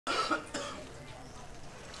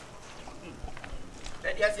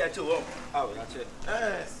Yes, ya che wo. Ah, ya che.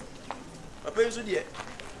 Papa you so there.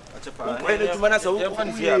 Ache pa. Why no tuma na so wo fa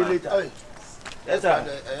ni later. Yes sir.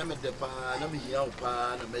 I am the pa na me hia wo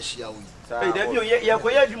pa na me hia wo. Hey, da bi o ye ko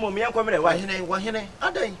ya adwuma me yanko me wa hene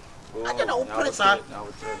adan. Adan na wo presa.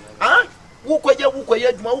 Ah? Wo ko ya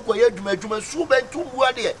adwuma su bentu mu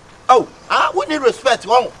ade. Oh, we need respect,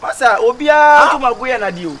 one. Pastor, Obia, to my boy and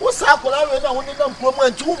a deal. What's up? I don't want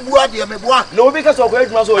to move ade me boa. No, because of where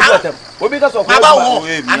you must go them. O because of and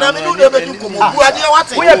I do never to come what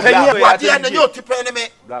we are paying what and you to pay me.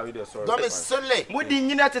 Don't be silly. We didn't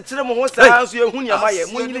need to tell them what's the house you who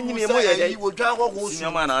you may will drive what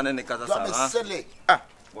your man and the casa. Don't be silly. Ah,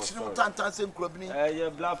 Tantan club.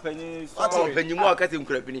 Black penny, penny more cutting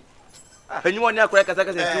crabby. And you want to crack as I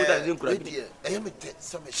can do that. I am a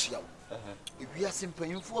some show. If we are simply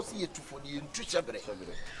enforcing it to for the nutrition,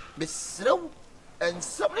 Miss Slow and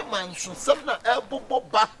some mansion, some elbow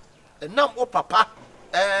back, and now papa,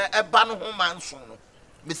 a banner home mansion.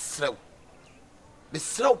 Miss Slow. Miss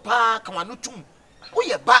Slow Park, come on, tomb.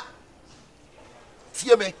 We are back.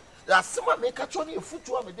 Tear me, that someone make a Johnny a foot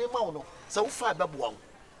to have a demon, so far, Babuan.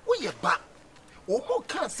 We are back. Omo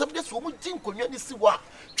kan sabdes omo tin konwa ni siwa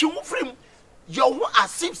twimu frem yo ho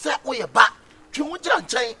asem se oye ba twimu gira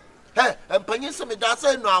nchen empanyin se me da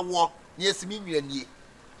se no awo ni esimi nnuanie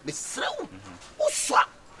me srew uswa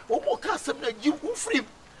omo kan asem na ji hu frem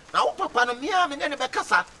na wo papa no mia me ne be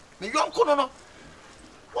kasa me yonko no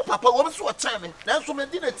wo papa wo so o chan me na so me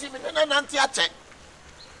di na ti me na nante a che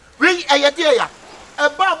wi ayede ya e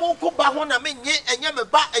ba mo ko ba ho na me nye enye me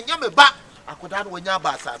ba akoda no wonya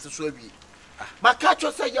ba asase so awie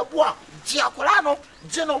Makacho say Yeboah, Giacolano,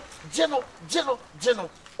 Geno.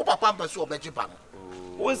 O papa mpeso obeji pa no.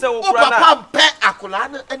 Won say wo kura na. O papa mpe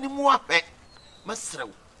akolano animu ape.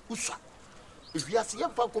 Masrew, uswa. Ewiase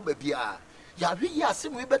yemfa ko ba bia. Ya hwe yi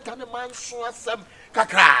asem we beta ne manso asem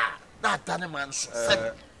kakra. Na ata ne manso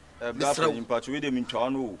sem. Masrew impa we de mintwa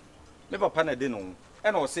no. Me papa na de no.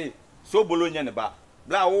 E na o say Sobolo nya ne ba.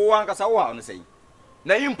 Bla wo ankasa wo ha no say.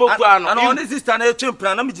 Na yimpo kwa no ana one sister na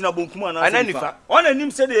etwempra na migina bonkum ana ananifa ona nim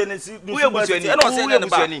se de ne si wo ebusuani ana o se ne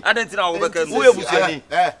ba adentina wo beka wo ebusuani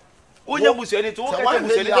wonya busuani to wo ka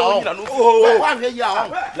busuani da wo nyina no wa hwe ya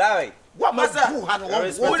ho lai wa masa wo na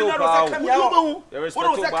no se kamia wo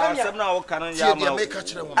respect ba sem na wo kan ya ma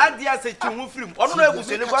adia se ti hu film ono na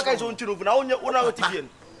ebusuani kwa ka so ntinu na wonya wo na wo tibie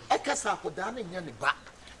e kasa akoda na nya ne ba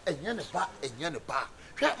enya ne ba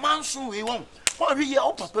hwe manso we won wa hwe ya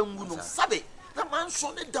o papa ngu no sabe na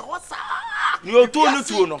manso ne da wasa ni o to no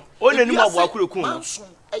tuo no o na nim abo akurekun manso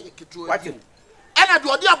eye keto e ena de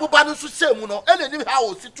odi aboba no so semu no ena nim ha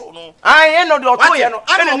o sito no ai ena de o to ye no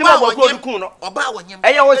ena nim abo akurekun no oba wonyem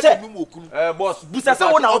eye wo se boss busa se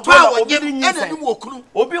wo na o to na obi di nyi ena nim okunu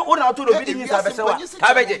obi wo na o to obi di nyi sa be se wa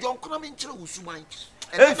ka beje jonkona me nkyere wusuman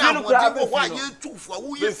fi no kura be wa ye tufu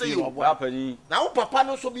wo ye se yo na wo papa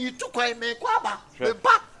no so me yitu kwan me kwa ba me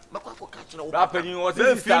ba makwa kachira wo rapani wo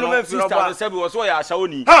se sister no se bi wo so ya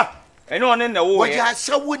ashawoni ha ene one na wo ye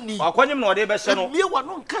ashawoni akwanyem na ode be hye no me wa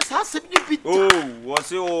no nkasa asem ni bi wo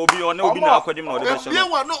se obi one obi na akwanyem na ode be hye no me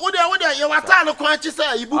wa no wo de ye watale kwan chi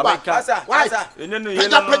say ibuba asa ene no ye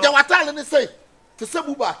no pega watale ni say te se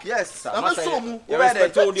buba yes na so mu ye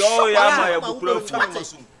respect o de o ya ma ya bukura fu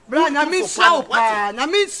bra na mi saw pa na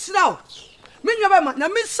mi saw me nwa ba na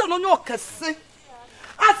mi saw no nyo kase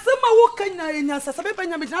asema wo kanya enya sasa be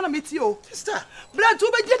banya me jana meti o sister bra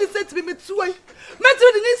to be je set be metu ai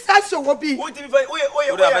metu ni sa show obi wo ti be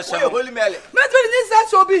oye holy mele metu ni sa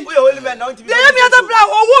show obi oye holy mele na wo ti be dey me other bra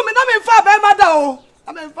owo me na me fa ba ma da o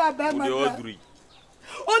na me fa ba ma da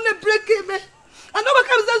on the break me another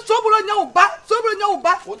come say Sobolo nya uba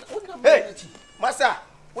hey masa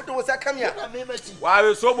what do say come here wa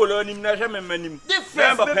we Sobolo nim na hwe memanim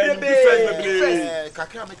different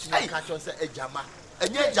kakra me chi ka cho say ejama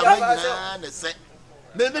enye jama nyina ne se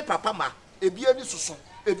me papa ma ebi ani susu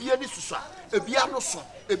ebi ani susua ebi anu so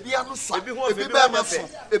ebi anu so ebi ba ma so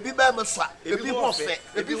ebi ba ma so ebi ho fe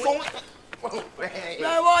ebi fo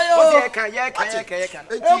na wo ye kan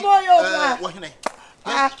e mo yo wo hene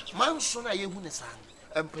manso na ye hu ne sa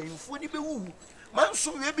empayimfo ni be wu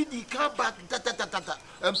manso we bi di ka back tata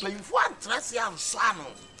empayimfo antrase anso ano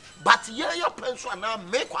but ye your penso na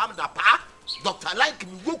make am da pa doctor like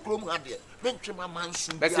me go krom ha de mentwe ma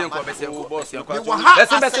manso bese enko boss enko bese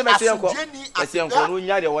enko no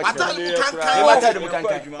nya de wo chere wata de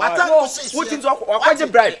mukanka wo tin zo akwaje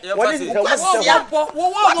bride woni de wo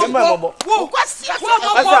kwasia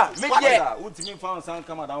asa me de wo tin fa san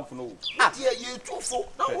kama dan fo no de ye tufo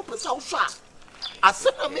na wo pesa wo so a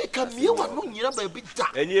asena me ka mie wa no nyira ba bi da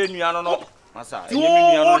eni enua no Masa, you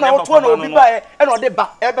know to no be by e no de ba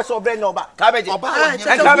e be so bre nya oba ka beje ka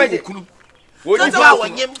beje kunu wo di ba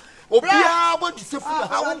wonyem obia bo di sefu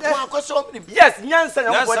ha wo ko akoso mnim yes nyansa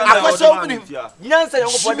nyanko body akoso mnim nyansa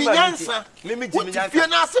nyanko body nyansa mimi di nyansa fie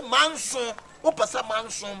na se manso wo pesa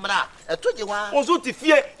manso mra etoje wa wo so ti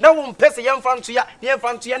fie na wo mpese yemfa nto ya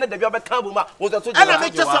na da bi obeka bu ma wo so to je ana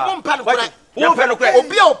me chese wo mpa no kura wo mpa no kura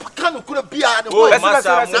obia o paka no kura bia ne wo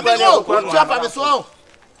masa na me wo tu apa me so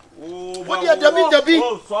wo dia dabi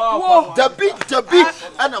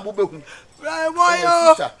ana mo behu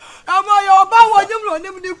Moyo, oba wonyem no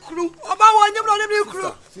nim ni kru. Oba wonyem no nim ni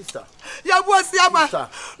kru. Sister. Yeboah siama.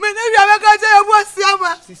 Me ne wi ameka je Yeboah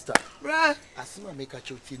siama. Sister. Bra. Asema meka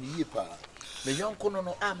choti ni yipa. Me yonko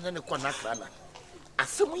no am na ne kwana krana.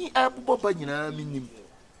 Asemu yi abubo ba nyina minim.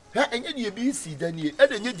 Ha enye de bi si danie, e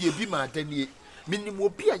de nye de bi ma danie. Minim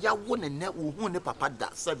obi a ya wo ne ne wo hu ne papa da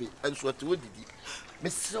sabe enso te wodidi.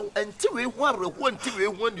 Meso enti we hu abrehwo enti we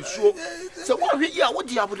hu ni suo se wo hwe ya wo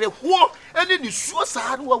di abrehwo ene ni suo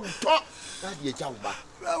saa no awuto na de eja wo ba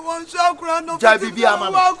won so akura no ja bibi ama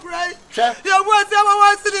me Yeboah siama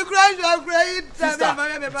wa si di kra yi ja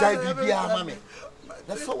bibi ama me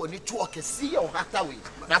na so woni to okesi ya wo hata we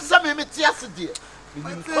na se me ti ase de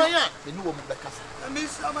ni kwan a ni wo mu bekasa me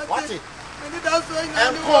sama wati me ni da so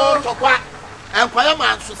nya ni enko tokwa enko ya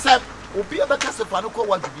man so sem obi e bekasa fa no ko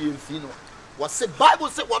wadbi enfi no was Bible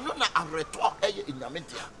say one na areto eye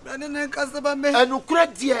inyamedia na ne kasaba me enukura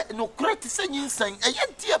die enukura ti se nyinsan eye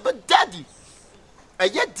die be daddy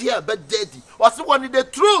was one the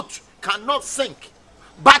truth cannot sink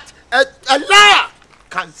but a liar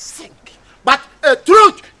can sink but a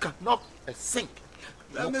truth cannot sink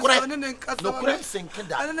nukura sink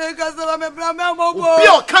that ne kasaba me bra me amogo bi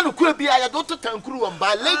o kanukura bi aya do to tankuru wan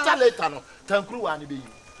ba later no tankuru wan be yi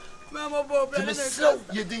mama bo bra ne so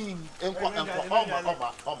yedin enko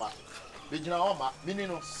oma bejina oma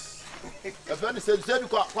minino e fe ni se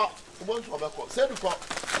kwa ubon so obeko se du kwa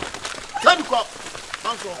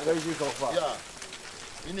manso agaji ko fa ya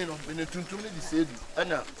minino tuntum ni di se du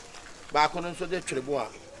ana ba ko no so de twrebo a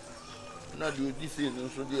na de odi se no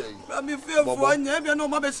so de ayi ba mi fe fo anya bia no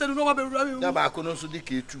ma be se no ma be wura mi na ba ko no so de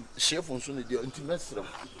ketu chef so ne de intimesrew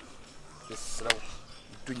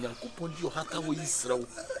to Yankopon di ohata wo Israel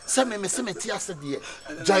se me ti ase de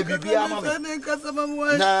jai bibia ama me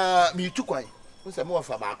na mi tu kwan wo se me wa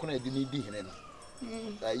fa ba ko na de ni di hene no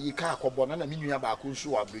yi ka akobo na mi nua ba ko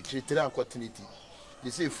nso wa brechi tere ankotinity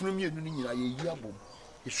de se funu mi enu ni nyina ye yi abom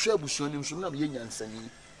ehwa abusuo ni nso na me nyansani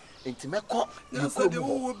enti mekọ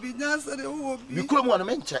mi kuro mu na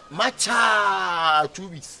me nche macha 2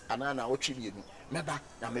 weeks anana wo twe bienu meba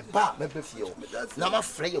na meba fie o na ma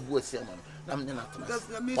frɛ Yeboah siama na me na tena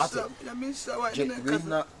what ya me shawa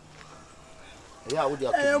ne ka ya wo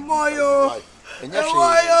dia to moyo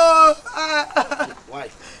why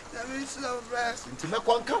ya me shawa bra nti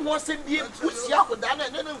mekọ nka ho asem bie usia ko da na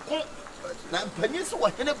ne nko na mpanyin so wo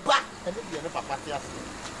hene ba ene bie ne papa te ase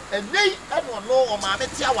enei eno no o ma me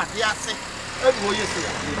te awade ase eno o yese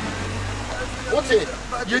ya wote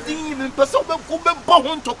yedin mi pese be ku be bo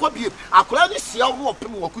ho ntokwa bie akora ne sia wo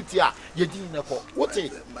opem wo kuti a yedin ne ko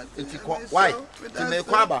wote enti ko why ti me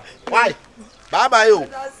kwa ba why baba yo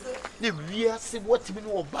ne wia se wotimi ne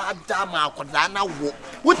wo ba da ma akoda na wo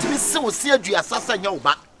wotimi se wo se adua sasa nya wo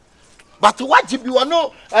ba but waji bi wo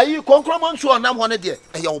no ayi konkromo nso onam ho ne de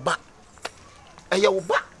eye wo ba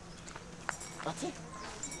ati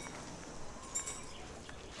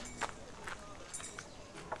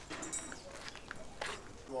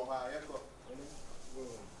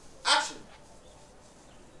action.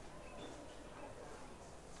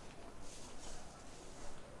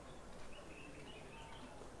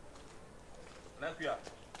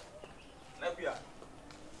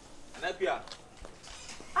 Napia.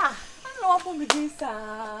 Ah, I know what me this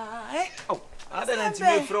Oh, I don't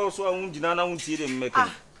know fro so unjina na untire mmeke. Ah,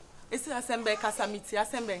 esi asembe kasamiti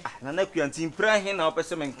asembe. Ah, na Napia ntimpra he na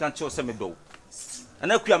opese menka che o se me do.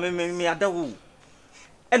 Napia me adawo.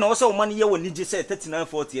 E na o se o man ye woni je se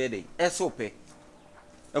 3940 e dey. E so pe.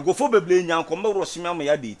 Egofo beble nya nko me rohime am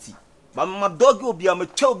ya deti. Ba ma dog obi am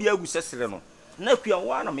twa obi agu sesere no. Napia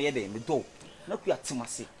wa na me ye dey me do. Napia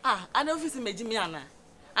timase. Ah, ana office meji mi ana.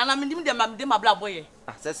 Ana mindim de mabla boye.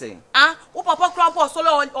 Ah, sese. Ah, wo papa kra po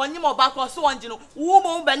solo onyim oba ko so onje no. Wo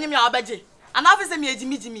mo banyim ya obaje. Ana office me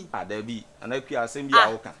ejimi. Ah, da bi. Napia asem bi a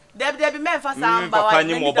wo kan. Debi me fa sa mba wa. Papa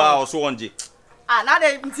nyim oba o so onje. Ah, na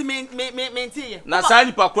de nti me ntiye. Na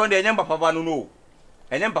sani pa kron de enyem papa ba no no.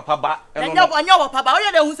 Enyem papa ba. Enyo papa ba. O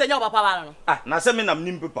ye de hu se enyo papa ba no. Ah, na se me nam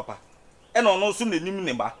nim papa. E no no so nanim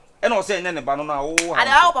ne ba. And I say, "Nene banana." Oh, I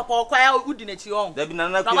know papa kwaya udi na chi on. There be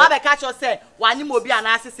nana. No ma be catch you say, "Wani mo bi ana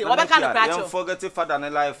asese." Wo be ka no catch you. Don't forget your father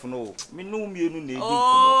in life no. Me no me no na.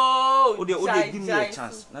 Oh, give me a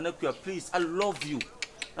chance. Nana Kuya, please, I love you.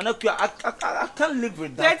 Nana Kuya, I can't live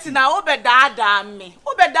with that. That's now obe dada me.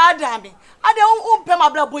 Obe dada me. I don't umpe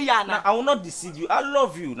mabla boyana. I will not deceive you. I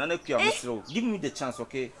love you, Nana Kuya, Mr. Give me the chance,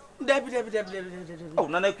 okay? Debbie. Oh,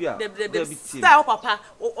 Nana Kuya. Debbie. Style papa.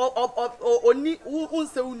 Oni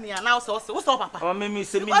unse unia now so what's up papa? Oh, me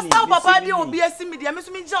say me. What's up papa di obi esi media. Me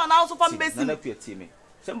so me John now so fam besi. Nana Kuya tie me.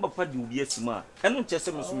 Sem papa di obi esi ma. Enu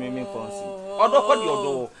nche me so me fancy. Odo kwa di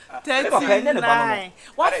odo. Papa ene ne ba no.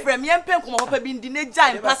 What frame yempe nko papa bi ndi ne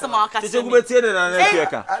jai mpasa ma aka. Tese gube tie de Nana Kuya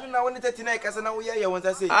ka. I don't know when 39 kasa na wo ye won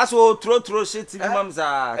say. Aso throw shit TV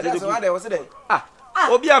mamza. That's why they was there.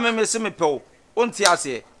 Obi a me se me pew. Onti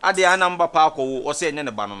ase ade anamba pa akwo o se nye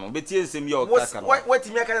ne ba no betie nsem ye o kaka no what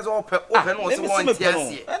me aka so open no so won ti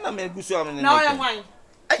ase e na me gusu am ne na oye hwan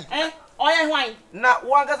oye hwan na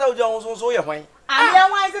wan kasa o jan so ye hwan ade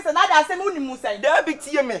hwan se na da se me unimu sai da bi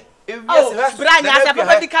tie me ewiase ha bra nya se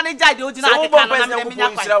papa di kan jai de o jina ake kan na me nya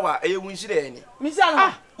kwan wa e wunhire eni mi sia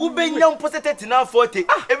no u be nyam posete na 40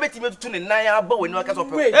 e beti me tutu ne nan aba wani aka so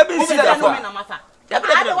pe e bi si da fa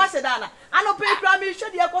I was a dana. I know paper, me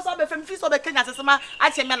should you cause of the feast of the Kenya Sema. I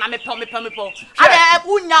say, man, I'm a pommy. I have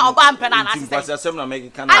Unya or Bampen and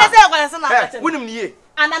I say, wouldn't ye?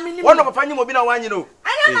 And I mean, one of a funny mobile one, you know.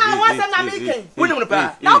 I don't know what's an American. Wouldn't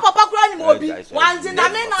the now, Papa Granny will be one in the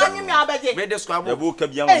men on me. I beg you. Describe the book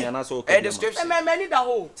of young and also a description. Many the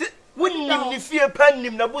whole. Wouldn't you fear pen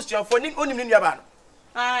him, Nabusia for Nick only in your ban?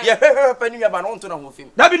 Yeah, penny about on to know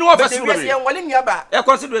him. That be no office. A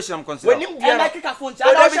consideration, I'm concerned. When you like a phone,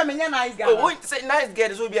 I don't mean nice guy. Oh, say nice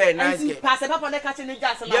girls will be a nice guy. Pass up on the catching the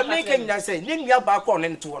gas. You're making that say, Ning your back on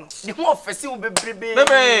into one. The more facile be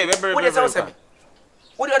what is awesome.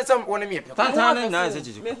 What are some one of me? Tantan nice.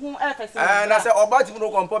 And I said, about to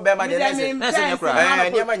go compare by my name. I'm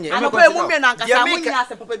a woman and Casamin,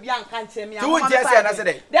 Papa Bian can't tell me. You would just say, and I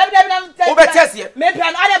said, maybe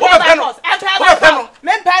another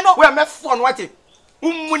men panel, we're met for what it.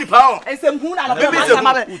 Money pound. And some moon and a baby.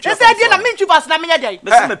 They said, I mean, you was not me a day.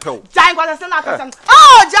 Giant was a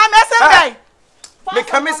oh, Jam SMA. Me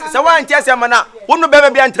come in, so one tell some man, wouldn't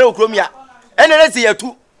baby and throw Chromia. And let's see you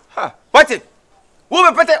too. What it? Who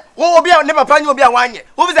will put it? Who will be never find you be a one year?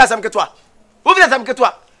 Who is that some Ketua? Who is that some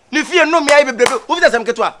Ketua? You fear no me, I be who is that some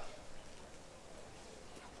Ketua?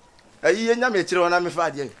 A year, no, me, children, I'm a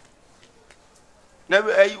father.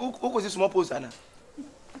 Never, who was this small post, Anna?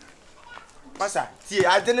 Massa, see,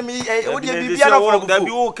 I didn't mean a would be a that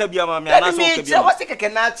you can be a man. I was taking a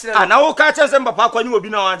catch. And I will catch us and Papa when you will be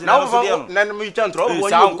now. None me can't throw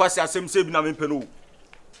sound quite as some saving in Peru.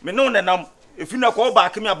 Me know that if you not call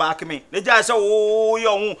back me, they just say, oh,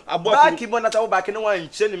 young, I bought him on that back in one,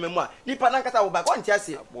 send him more. Nipanaka back on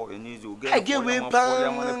Chassis. I give me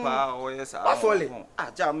power.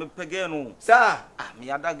 Ah, Jam Pagano, sir. Ah, me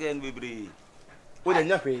again, baby. What a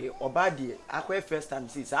nappy or body, I quite first time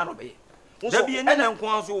see Sanobe. There be any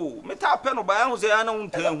unquanso, Meta Penno by Anze, I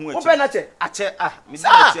don't tell who. Open at it.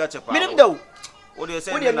 Minimum though. What do you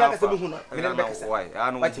say? Why?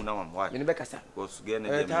 I know why. Minibecasa goes again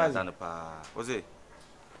and a pa. Was it?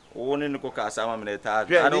 Only in the coca, some minute. I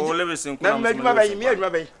don't live in some.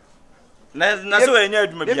 Naso enye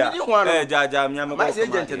aduma bia jaja miame ko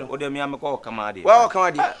agent o de miame ko kamade wa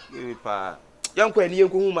kamade pa yanko ani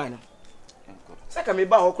yanko hu man saka me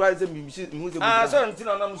ba ho kra ze mi hu ze ah so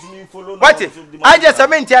ntina na musumi follow no what I just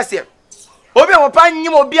cement ase obi o pa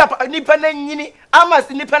nyim obi nipa na nyini ama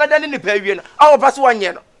nipa na dane nipa awie no a wo pa so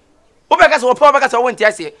wanye no obi ka so wo pa obi ka so won ti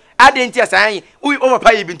ase ade nti ase an wi o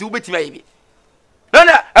pa yi bi nti wo betima yi bi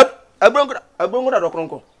na abrongo da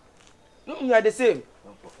dokronko no you are the same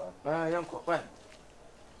yanko why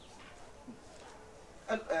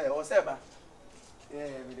and o seba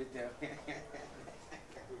me dey tell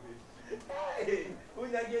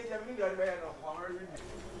unya ge mi do be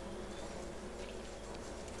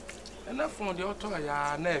no and phone the auto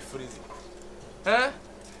ya na freeze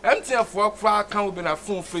MTN for kwa kan obi na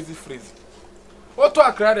phone freeze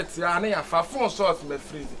auto credit ya na ya fa phone source me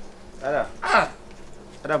freeze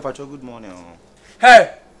Adam Pacho, good morning.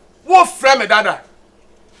 Hey, what frame dada?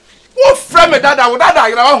 What frame dada? What dada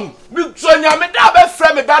you know? Me jonya me da be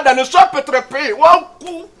frame dada no so petrepe. One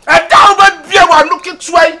ku. E da be bia wa looking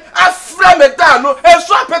twin. A frame dada no. E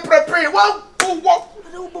so petrepe. One ku. What?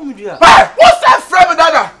 Hey, what's that frame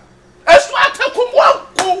dada? E so atekum one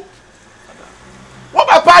ku. What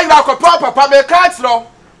papa you na ko papa me catch no.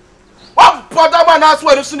 What brother man ask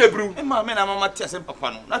where you see ebru? E ma me na mama tia se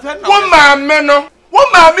papa no. Na fe na. Wo ma me no. Wo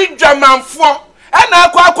ma mi dwamanfo na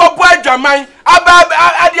akwa boy dwaman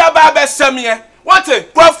aba semie what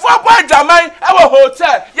for boy dwaman e wo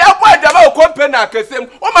hotel ya boy dwaman company akesem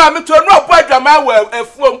o ma me to no boy dwaman we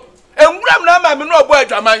afuom enwuram na ma me no boy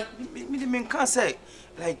dwaman me can say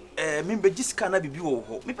like me be jiska na bibi wo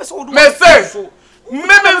ho me pese wo do me say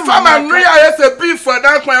me fama nri aye se beef for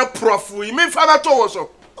that kwan prof we me fama to wo so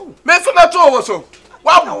me fama to wo so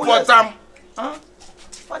wa bottom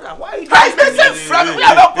father why you say friend we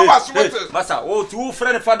are go was what masa o tu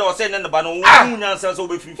friend father o say na ba no wo nyansa so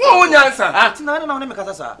be free wo nyansa na me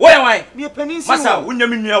kasa sa wo yan wan me panin si masa wo nya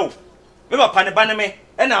me nua o me ba pa ne ba ne me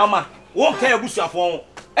e na ama wo kan abusuafo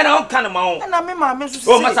e na wo kan ma wo na me ma me so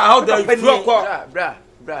say o masa how the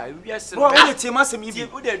bra yes bro we dey ma sem ibi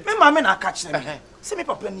me ma me na ka kire me say me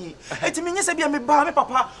papa ni eti me nyese bia me ba me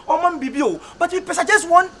papa o ma bibi o but me pesa just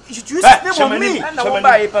one you should use his name on me na wo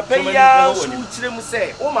ba papa ya su kire mu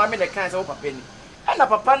say o ma me na kan say wo papa ni na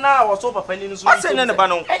papa na wo so papa ni no so o say ne ba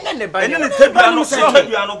no ne ba ne tebia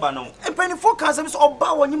no ba no empani for kan say so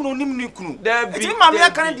oba wo nyim no nim ni kunu eti me ma me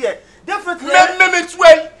kan de definitely me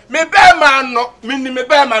tuwe me be man no me ni me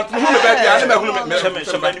be man hu me be bia na me hu me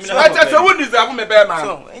ata se wo deserve me be man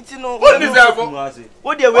so enti no wo deserve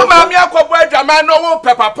wo de we ma me akobo adwaman no wo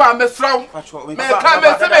papa me sraw me ka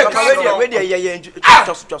me se me ka we de ye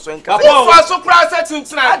twaso nka wo fa so kra se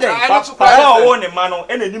tintina ani so papa wo ne ma no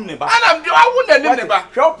e na nim ne ba ana me wo na nim ne ba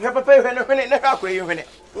hwe papa hwe ne ka akwa ye hwe ne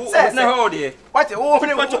ne ho de what wo hwe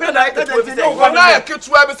na ka to bi say wo na ya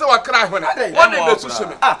ketua bi se wa kra hwe ne wo ne be susu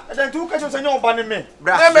me then tu ka so say nyon ba ne me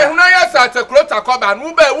na me hu na ya sa takrota ko ba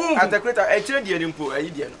no ba wu atakrota e kire die mpo ayi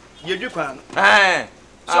die no ye dwi kwan no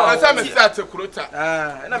so I say me sa takrota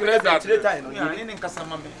na me kire tie no ya ni nkasa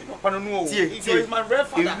ma me papa no no o tie my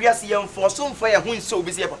grandfather we are ye mfo so mfo ye hu nse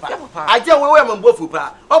obi se papa aje we mambofu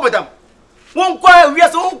pa obodam won kwa we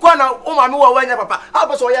so won kwa na o ma me wa wanya papa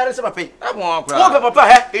aba so yare se papa abon akra wo papa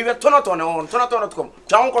he e tono ne won tono kom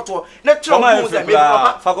twa won koto na tro mu ze me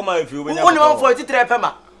papa fa ko ma fi o benya won ma fo titre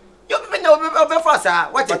pema yo be na obe fa sa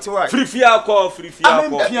what free akọ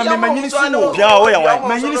bia me manyini si wo bia o yan wan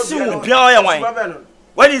manyini si wo bia o yan wan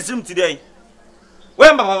when is him today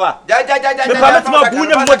when papa ja me pa me bu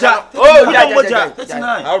nya moja oh ya moja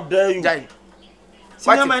how dare you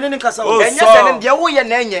sinya ma ne nkasa o enya se ne de wo ye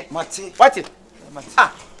na enye mate what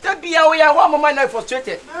da bia wo ya wo mama na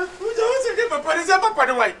frustrated papa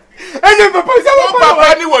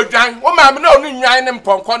ni wo dwan wo ma me na onu nwan ne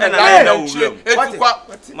mponko ne dan na nchie etukwa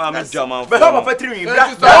ma me jama be papa tri bra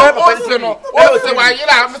papa tri no o se wa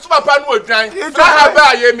yira me so papa no odwan fra ha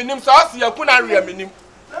ba ye minim so o se yaku na re minim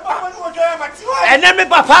papa ni wo dwan mate ene me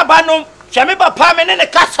papa ba no hwe me papa me ne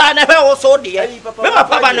kasa na hwe wo so de me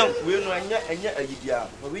papa ba no we no anya ayidia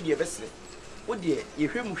we de be se wo de ye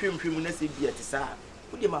hwem na se bia ti sa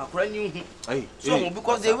udi ma akura ni hu so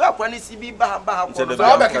because they we akura ni si bi ba ko so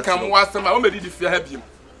ba kam wasem a o me di fia ha biem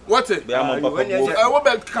what be am papa wo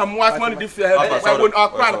be kam wasem di fia ha biem wo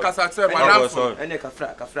akura kasa se manafo ene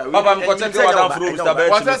kafra papa m ko tete wa dan fro Mr.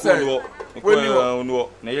 Betty ko no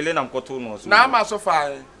na yele na mkoto no so na ma so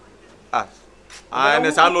fa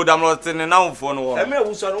ne sa no dam no tene na mfo no wo e me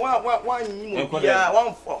wuso no wa nyi mo bia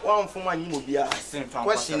wa mfo ma nyi mo bia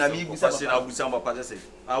question na bi gusa question abusa papa say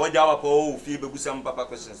wa ja wa ko fi be gusa papa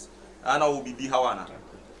questions ana wo bibi hawana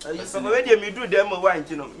papa we dey me do dem wa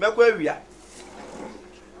nti no me ko awia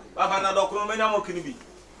papa na dokoro menya mo kini bi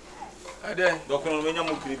ade dokoro menya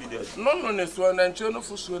mo kini bi de no ne so na nche no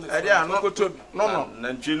fu so ne ade anu ko tobi no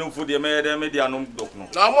na nche no fu de me de me de anu dokoro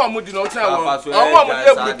na mo amudi na o cha wo mo amudi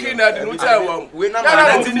e buki na de no cha wo we na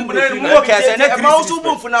ma mo ka se na ma so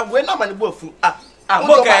bu fu na we na ma ne bu afu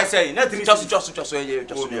mo ka se na tri choso ye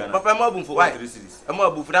papa mo bu fu why e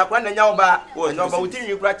mo bu fu na kwa na nya oba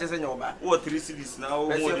utinwi kura chese nya oba wo 3 series na wo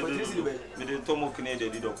mo de me de to mo kini de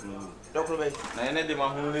di dokoro be na ene de ma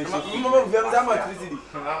hu le si mo bu fiam da ma 3 series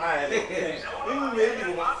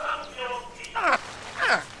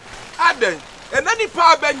aden ena ni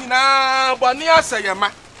pa ba nyina boni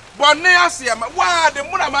aseyema wa de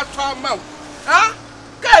mura ma to ma ha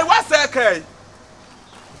kai wa se kai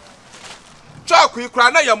chok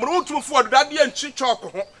ikura na yamru utumfo ododa de anchi chok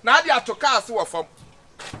ho na ade atoka ase wo fam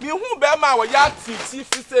mi hu be ma wo ya titi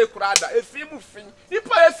fi se ikura da efi mu fi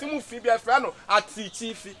ipa efi mu fi bi afra no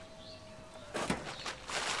atiti fi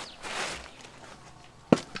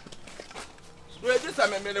we just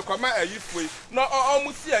am me le kwama ayi foi no o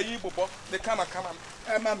mu si ayi bobo de kama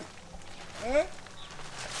e ma me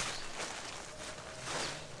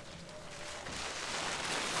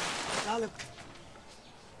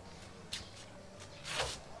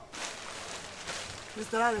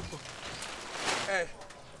Mr. Alepo.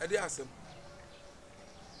 Edi asem.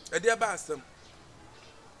 Edi aba asem.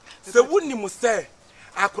 Se wonni mu se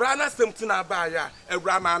akura na semti na ba ya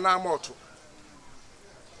ewura ma na amoto.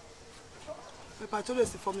 Me patolo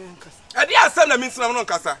si for me nkasa. E dey asem na minti na no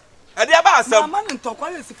nkasa. E dey ba asem. Mama no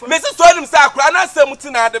ntokwa si for. Me si so nim se akura na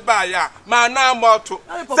semti na de ba ya ma na amoto.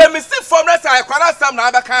 Se me si for na se akura na sem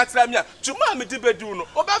na ba kan tra me a tuma me di bedu no.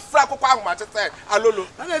 O ba fra kokwa ahoma te se alolo.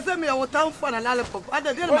 Na se me ya wotan for na lollipop.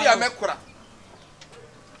 Ada dey na. O ya me kura.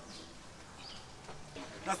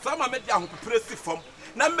 Na sama me di ahopre si fom.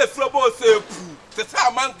 Na me fro bo se pu. Te sa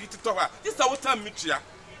mangi ti to ha. This a wotan mitua.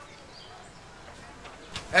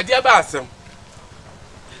 E dey ba asem.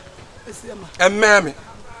 Emmeme.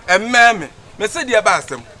 Me say dey ba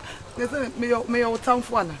asem. Me say me yo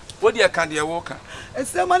tamfo ana. Wo dey kan dey wo ka.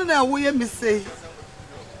 Esema na wo ye me say.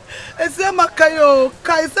 Esema kayo,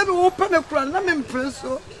 kai se me wo pe me kura na me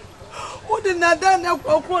mpreso. Wo de na da na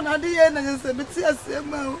okro na de ye na se me ti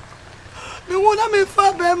asema. Me wo na me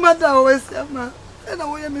fa be ma da o esema. E na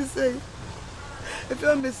wo ye me say. If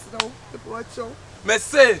you miss now, if you watch out. Me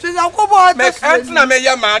say, me can't na me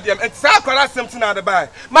ya madam. It's sakura something na the buy.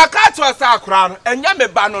 My cat was sakura no, enya me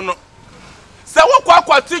ba no no. Se wo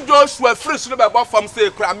kwa ti Joshua free so be bo fam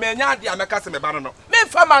say kura me nya de ameka se me ba no no. Me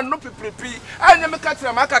fa man no pipipi. Anya me ka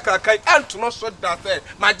tira maka kakai ent no so da say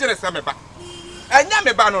ma jere se me ba. Enya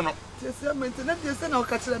me ba no no. Tese me internet dey say na o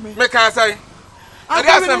ka tira me. Me ka say.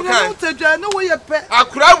 Akabenezer no we pe.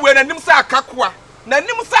 Akura we na nim say akakoa. Na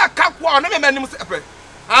nim say akakoa, no me nim say pe.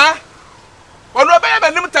 Ha? Ono be ya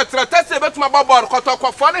nim tetra tese betuma bobor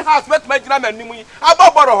kotoko funny house betuma gina manim yi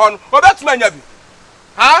abobor ho no obetuma nya bi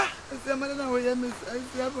ha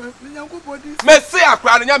me say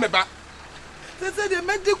akwa no nya me ba tese de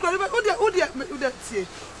me di kura odi tie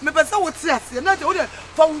me pesa wo tie ase na de odi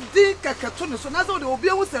fondi kakato ne so na so de obi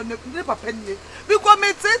ewu se ne papa nie because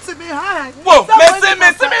me tete me ha wo me say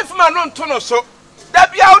me fuma no nto no so da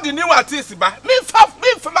bia odi ni watisi ba me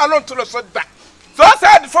fuma no nto no so da. So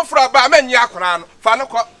said for ba men yakura no fa no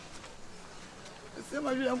ko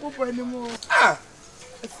Sema ju yankopo animo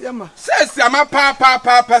Sema Sema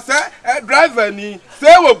pa se driver ni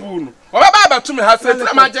se wobu no oba ba to me ha se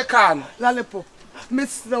tra maje car no lalepo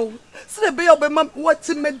mesro se be yo be ma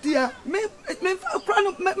wati media me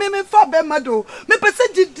fa be mado me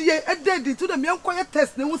pese gidie ededi to dem yankoye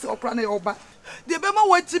test ne wu se okra na yoba de be ma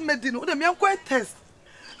wati medi no dem yankoye test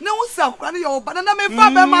ne wu se okra na yoba na me fa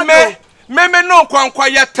be mado me no kwankwa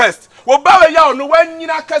ye test wo ba we ya no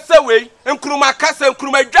wanyina kasa we nkruma kasa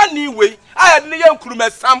nkruma dwani we aya ne ye nkruma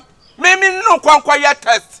sam me no kwankwa ye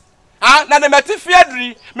test ah na me meti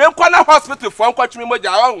adri me nkwa na hospital fo nkwa twimi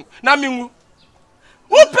moja wa na me nwu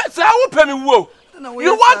wo pe me wo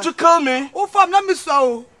you want to kill me wo fam na me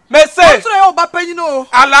so me say tro yo ba panyi no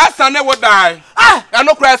ala asa ne wo die ah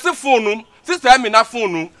eno kra se phone sister me na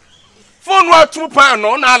phone wa tu pan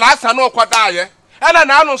no na ala asa no kwada ye ena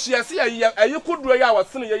na anu so yesi ayi kuduro ya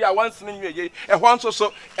wasene ye ya wansene nwie e ho nso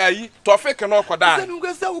so ayi tofik no kwada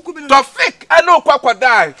tofik ena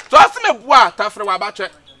okwakwada so aseme bua tafre wa batwe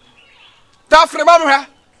tafre ma ha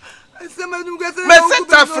me se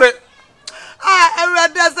tafre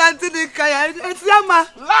erada santi ni kaya etiama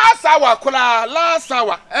last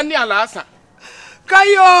hour eni ala asa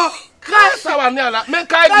kayo sawa ni ala me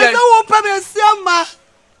kai de wo pa me siama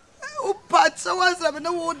Upacho was a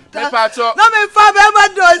no da. Pacho. Na me fa be ma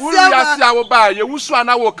do sia. Wu ya sia wo ba ye wusu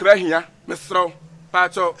ana wo kra hia. Me sro.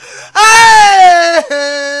 Pacho.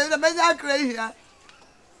 Na me ya kra hia.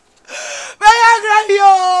 Me ya kra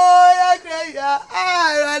yo.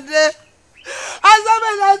 Rade.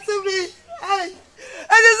 Azame na to me.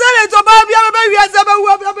 And is there to ba bia be wi azame wu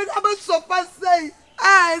be so pass say.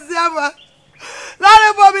 Ziama. La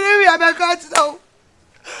le bo bi wi abeka tdo.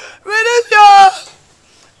 Ready yo.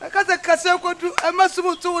 Akata kase ko du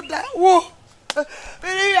emasumu to da wo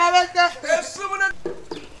biri abeka esumu na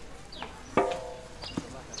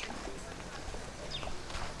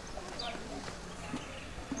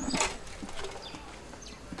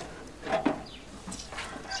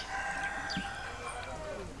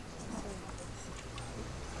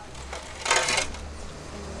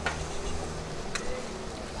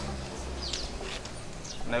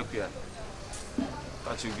Nakuya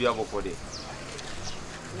ati bia bokode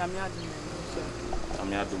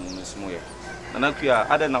Amiadu munismuye. Anakuya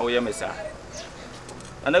ada na oye mesa.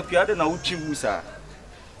 Anakuya ada na uchi musa.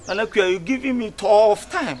 Anakuya you giving me tough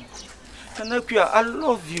time. Anakuya I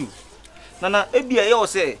love you. Nana ebia ye o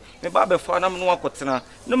say me ba be fa na me no akotena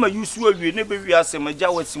na ma yusu awie ne be wi ase ma gya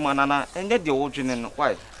wasima nana enye de wo dwene no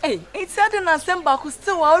why it's said na semba ku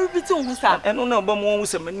still wa repeat hu sa eno na ba mo hu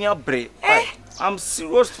se mani abre I'm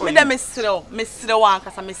serious for you. Me mesrel wan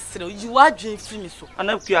kasa mesrel you adwen free me so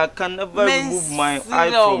I can never remove my eye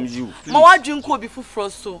from you. Ma wadwen ko bi fufuro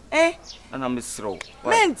so and I'm mesrel.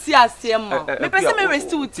 Me nti asem ma me pese me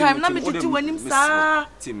waste with time na me titi wanim sa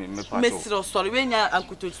mesrel sorry we nya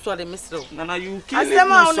ankoto sorry mesrel nana you kill me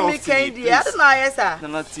asem me kan di I don't know yes sir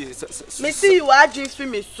nana me see you adwen free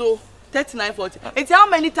me so 3940. It's how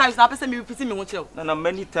many times now person me repeating me won't Nana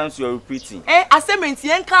many times you are repeating. Assessment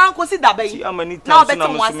yen can consider bay. See how many times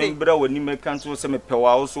na me bra wani me kan to say me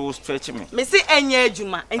pewa also stretch me. Me say enye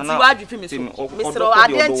adwuma enti wa adwe me so. Me so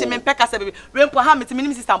ade enti me peka say be. Rempo ha me ti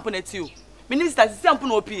minim sister mpo na ti o. Minim sister mpo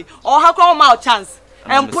na opi. O ha kwa ma chance.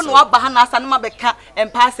 Empo na aba ha na asa na ma beka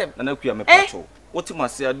empasem. Nana kuya me pacho. What you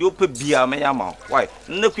must say ade opa bia me ya ma. Why?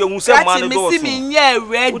 Nana kuya hu say man do so. Me see me nye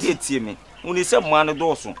ready. What tie me. Uni say man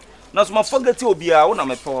do so. Na so ma forget obia wo na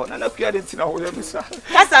me po na kuya de tina ho ya bisa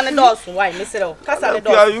kasa ne do so why me say kasa ne do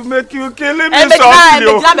you make you killing me so me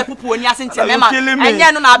gina me pupu oni ase ntem ma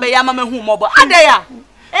enye no na be ya ma me hu mobo ade ya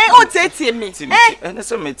o tete me ene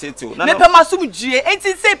se me tete o na me pe masum gie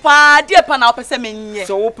enti say pa de pa na o pese me nye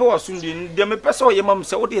so wo pe wasum de me pese o ye mam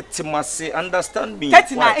se wo de timase understand me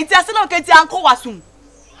tete na enti ase na o kenti anko wasum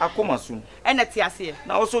akomasum ene ti ase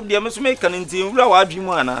na wo so de me so me kan enti wura wa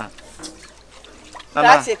adwimu ana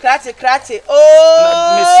Krate.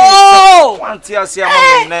 Oh! Auntie Asia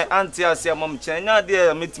mom ne Auntie Asia mom chenya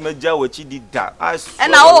de metima gya wachi di da.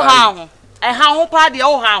 Na wo ha ho. Ha ho pa de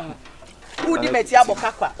wo ha ho. Who di meti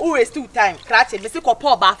abokakwa. Who waste time. Krate me se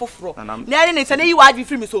kopo ba foforo. Na ne ne yi wa adwi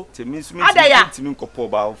free me so. Temi timi kopo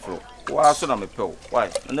ba foforo. Wa so na me pe. Why?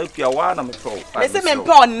 Na kuya wa na me pe. Me se me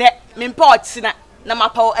pe onne, me pe otina. Na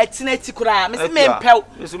mapa etina tikura me se me mpel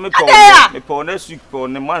me se me pe na sweet pe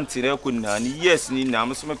ne manti na kunna ni yes ni na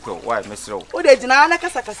me se me pe why me srew o de jina na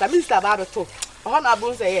kasa Mr. Babeto o na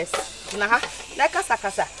bu say yes jina ha na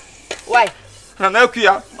kasa why na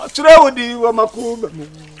kuya atire wodi wa makuma mu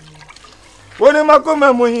woni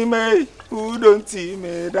makuma mu hime who don't see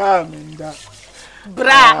me da minda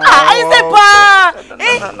bra ise pa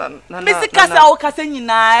me se kasa o kasa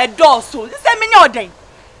nyina e do so se me nya oden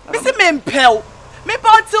me se me mpel me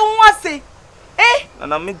pa ti won ase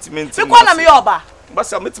na menti me kwa na me yoba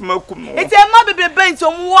basa meti makum no ite ma bebebe nti o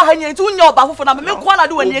wo ha nya nti unya oba fofo na me kwa na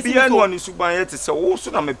de wani esi so bi anu suban yete se wo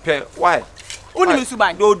so na me pe why uni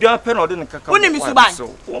suban do do pe na o de ne kaka uni suban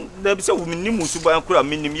da bi se wo minnim suban kura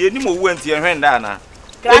minnim ye nim owu anti ehwe nda na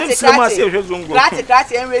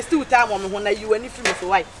krate en waste time o me ho na you ani free me so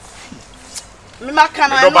why me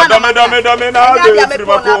makana na do me na do free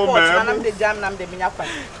mako na me jam na me nya kwa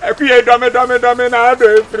akuye do me na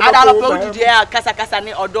do free mako ada lo pe udidi ya kasa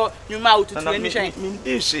ne odo nyuma otutu ani hwen mi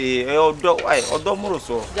ndisi odo why odo moro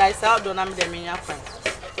so guys odo na me nya kwa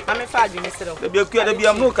ame fa adwi mesero da bi akuya da bi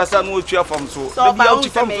am no kasa no otua fam so da bi otua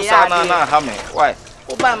fam so sa na ha me why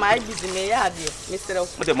oba ma bizi me ya ade mesero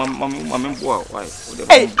o de mam boa why o de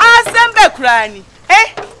asembe kurani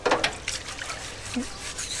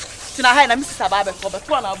tina hai na Mr. Babeto but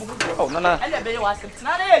one abu oh nana ele be wa sem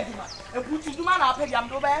tina na eduma ebutu duma na apedi am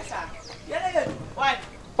do be sa yele why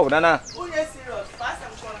oh nana unye serious pass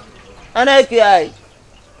am kola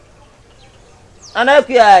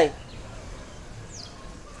anakiai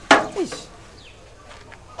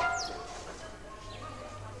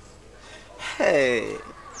hey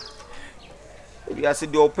obi ase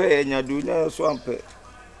de ope nya du na so ampe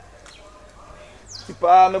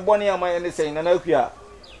tipa me boni amanye ne sei na nakua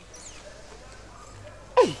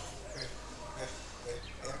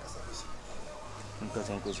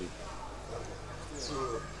Nkosi.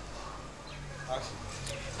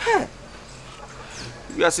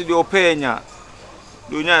 You see the openya.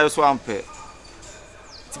 Do nya so ampe.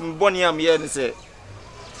 Tim boni am ye ne se.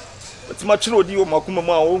 But ma chiro di o makuma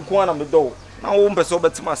mu a wo nko ana me do. Na wo mpe so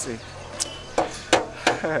betima se.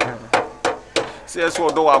 Se so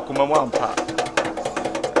do akuma mu ampa.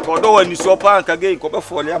 Ko do wani so pa anka ge ko be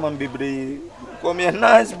fole am bebre. Come here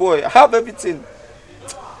nice boy. I have everything.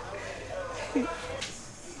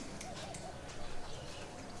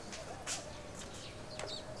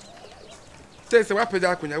 Se wa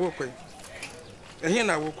peja akunya wo kwen ehin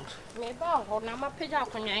na wo ko me ba ho na ma peja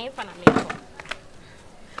akunya yin fa na me ko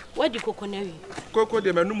wadi koko na wi koko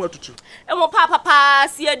de manum atutu e mo papa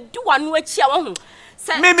si adu wanu achi a wo hu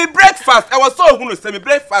se me breakfast I was so hunu se me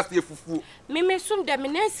breakfast ye fufu me sum de me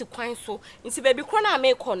nansi kwan so nti baby kro na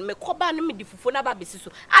me ko no me koba no me di fufu na ba besi so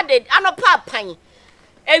ade anopa pan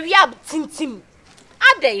ewia tintim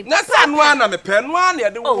Adey. Na sa no ana me pe no ana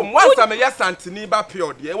de wo once am ya santini ba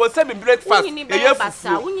period e wo say me breakfast e ya fufu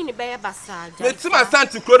Wunyi ni be basa. me ti ma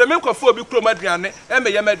santi kro de me nkofo obi kro maduane e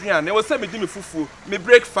me ya maduane e wo say me di me fufu me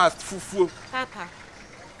breakfast fufu Papa.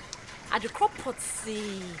 Ade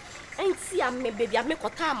cropotsi. Enti am me baby am me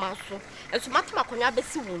kota amanso. Enso matema konya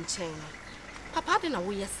besi wo nchen. Papa de na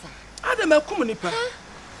wo yesa. Ade me kum nipa.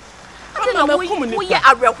 Ade na wo ye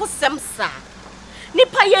awerehosem sa.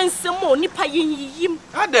 Nipa yensemo nipa yiyim.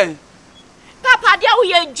 Ade. Papa dia wo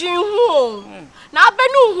ye dwin hu. Na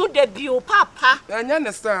abenu hu de bio papa. Anya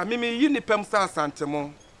ne sa me yi nipam sa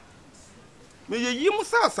asantemo. Me yi mu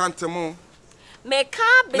sa asantemo. Me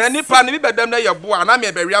ka be. Na nipa ne bi bedam na Yeboah na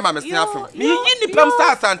me be wi ama me se afem. Me yi nipam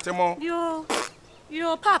sa asantemo.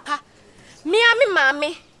 Yo papa. Me ami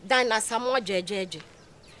mame dan na samo jejeje.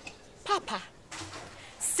 Papa.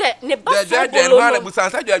 Se ne ba Sobolo no. Busan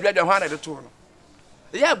sa dwadwadwa ho na de to no.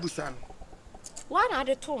 Ya busan. Wa na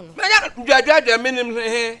de to no. Me ya dwadwadwa minim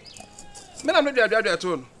he. Me na me dwadwadwa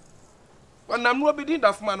to no. Wanam no bi din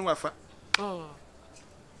dafuma no wafa.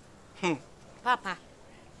 Papa.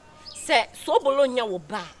 Se Sobolo nya wo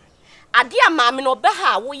ba. Ade amame no be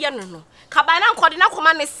ha wo ye no no. Kabana nkode na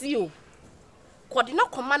koma ne si o. Kode na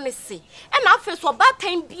koma ne si. E na afa so ba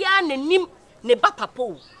tan bia nanim ne ba papa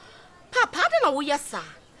o. Papa de na wo ye sa.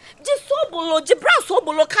 Ji Sobolo, ji bra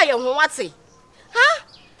Sobolo ka ye ho wate. Ha?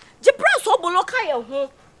 Ji bra Sobolo ka ye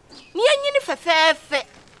ho. Ni anyi ni fefefe.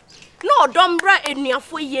 Na odombra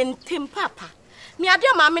enuafo ye ntem papa. Ni ade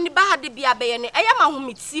amame ni ba ha de bia be ye ne. Eya ma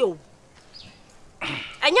homiti o.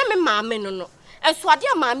 Anya me maame no. Enso ade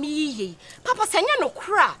maame yiye. Papa senya no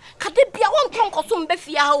kra, kade bia won tonkoso mbe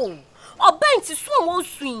fia ha o. Oba nti so wo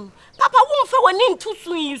suin. Papa won fa wani ntu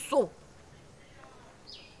suin so.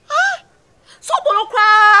 Ah! Sobolo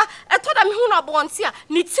kra, etoda me hu na bonti a,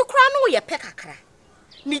 ni ti kra no ye pe kakra.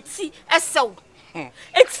 Ni ti esew.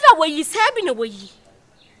 Eti na wayi sabi na wayi.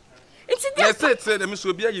 Enti dia. Say dem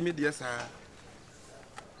so bia yi me de sa.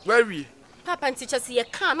 Where Papa nti chese ye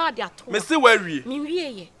kan na de ato. me se where Mi wie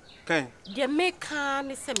ye. kan De me kan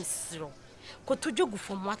ne sem sro. Kotodwogu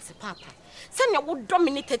fom wate papa. Se ne wo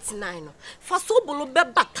dominate 39 no. Fa Sobolo be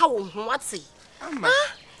bata wo ho wate. ama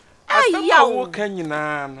asema wo kan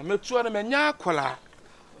nyina no metuo na menya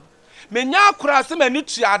akola se mani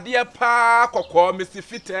tuade pa kokko me si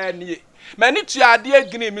fita nie mani tuade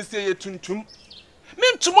gini me si ye tuntum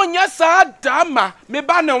me ntumo nya sa dama me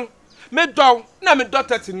ba ne me dɔw na me dɔ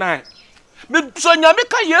 39 me so nya me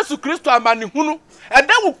ka Yesu Kristo amane hunu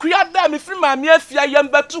eda wo kua da me firi ma me afia yem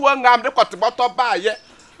batu wo ngam de kɔtebɔtɔ ba ye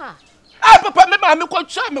ha papa me ma me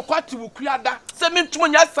kɔtwa me kwati wo kua da se me ntumo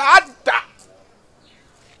nya sa da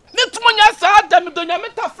Nitumonya sa da mi donya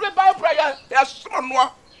meta free Bible ya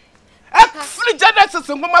sono. Free Genesis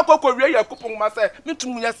ngoma kokowia ya kupon ma say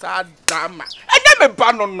nitumonya sa da ma. Anya me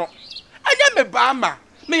ba no no. Anya me ba ma.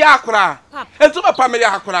 Me ya akora. Entu papa me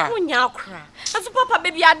ya akora. Unya akora. Entu papa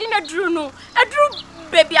baby ade na duru no. Aduru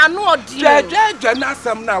baby anu odi. Jeje na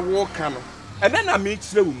asem na wo ka no. Ene na me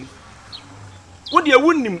kire wo mu. Wo de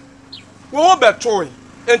wunim. Wo betoy.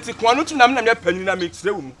 Enti kwa no tu na me panyin na me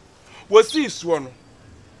kire wo mu. Wo si isuo no.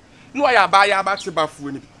 No ya ba te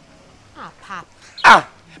bafuo ni. Papa.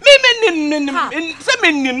 Me se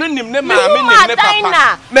me nim ne ma me nim ne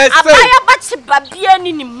papa. Me say abaya ba te babia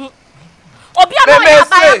ni nimu. Obi a no ya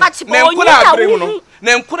abaya ba te ba onyi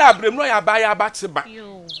na nkura abrem no ya abaya ba te ba.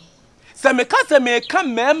 Se me ka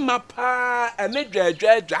mema pa ene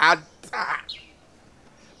dwadwadwa da.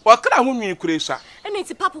 Wakra hu nwi kuresa. Ene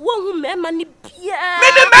ti papa wo hu mema ni bia.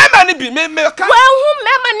 Me ni mema ni bi me ka. Wo hu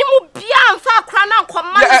mema ni mu bia amfa akra na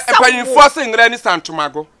nkoma ni sa. Epanyin force ngra ni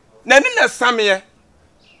santomago. Na ni na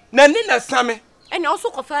same. Ene also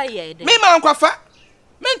kofa ye de. Me ma nkwafa.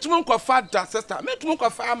 Me ntum nkwafa da sister. Me ntum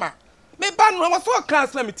nkwafa ama. Me ba no was so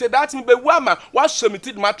class na me te that me be wu ama. Wa hwe me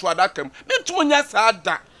ti ma to adakam. Me ntum nya sa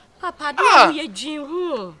da. Papa de ye jin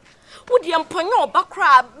hu. Wodi emponyo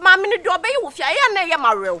obakra ma me ne do obeyi wo fia ya na ye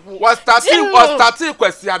marehu was starting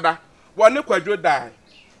kwasiada woni kwadwo dai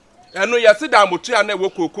eno yesi da motu ya na wo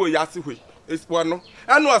kokoo yasi hwe espo no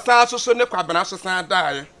eno osan asoso ne kwabena sosan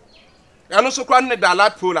dai eno so kwa ne da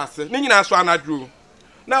lat polase ne nyina so anadwo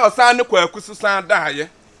na osan ne kwaku sosan dai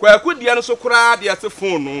kwaku die no so kura de ase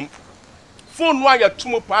phone no aya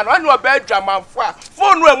tumu pano anu obedwa manfo a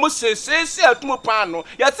phone no emu sesese atumu pano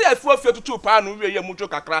yesi afuafia tutu pano wie ye mujo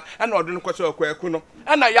kakra ana odo no kwese okwaku no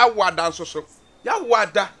ana ya wada nsoso ya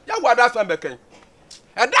wada san beken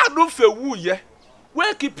eda do fe wuye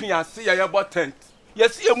we keeping ase ya bo tent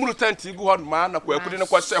yesi emuru tent igu ho ma na kwaku de no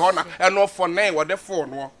kwese ho na eno fo ne wode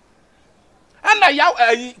phone no ana ya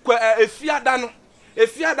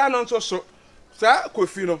efiada no nsoso sa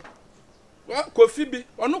kofi no Kofi bi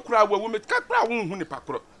ono kura wawu me kakra wo hu ni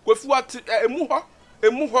pakro Kofi wat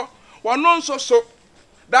emu ho wono nso so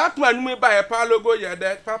that man mu ba e pa logo ye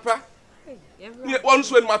de papa ni won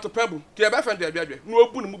so ni matopebu ti e be fa de abiadwe no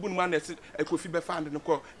obu ni mu ma na esi Kofi be fa de ne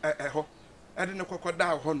ko ho e de ne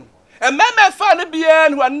kokoda ho no ememe fa ne bia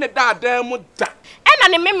ni wan ne da mu da na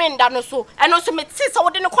ne memenda no so eno so me ti se wo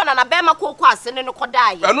de ne kona na be ma kokko ase ne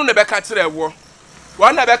koda ye eno ne be ka kire wo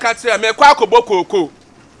won na be ka kire me kwa kobo kokko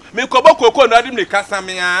me kobo kokko na dim ne kasa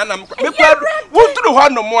me ya na me kwa wuduru ho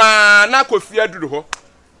no mo a na Kofi aduru ho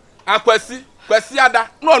akwasi ada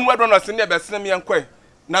no onu edo no se ne be se me yankwe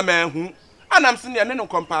na ma hu anam se ne ne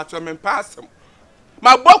compact me passem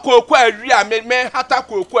ma kokko awi a me hata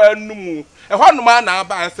kokko anumu e ho no ma na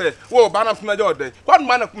aba se wo ba na fuma je ode ho no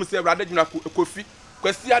ma na kum se Awurade gina Kofi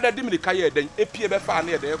kwasi ada dim ne kaye eden epie be fa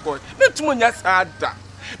na ede ko metumo nya sada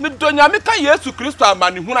ne donya me ka Yesu Kristo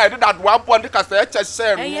amani hu na ide that wa bo ndi ka se eche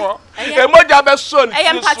share no e moja be so ni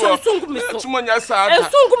metumo nya sada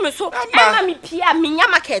ensungu me so ema mi pia mi nya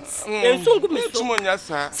market ensungu me so metumo nya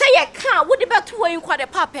sada se ye ka wo de beto wo yin kwa de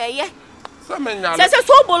papa ye se me nya se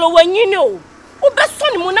Sobolo wanyi ne o obeso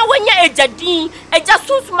ni mu na wanya ejadin eja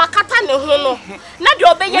sunsu makata ne ho no na de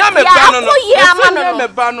obeye ya akoye ama no me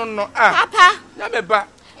ba no no papa ya me ba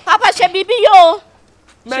papa she bibi yo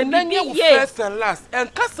me nanye wo first and last en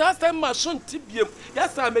kasa say ma so ntibiem ya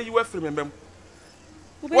sa me yiwa free memem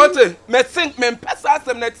what me think me pesa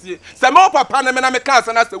asem na tie se me papa na me na me ka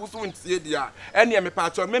asa na se wusu ntie dia ene me pa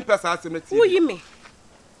cho me pesa asem na tie wo yimi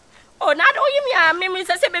o na do yimi a me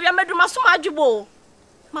se baby ameduma so adjubo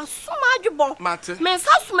masuma adjubo me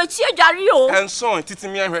sa so ma chi adware o enso titi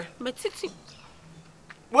me ehwe me titi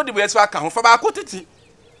wo de bo yeso aka ho fa ba ko titi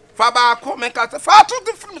fa ba ko me ka fa to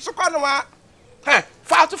the film so kwa no wa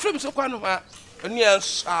fa to film so kwa no wa eni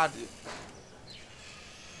ensade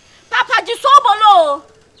papa ji Sobolo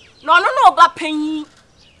no ba panyi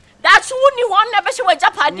that wuni won na be she wa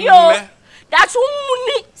japade o that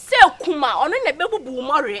wuni se kuma ono na be bubu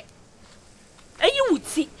more eyi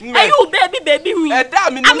wuti eyi u baby wi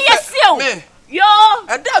am yesiel yo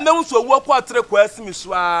eda me nso owu kwa atre kwa asimi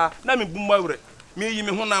so a na me bumma wure me yi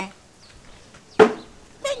me honam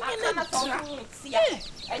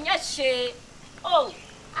enya she oh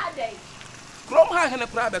adai krom ha hene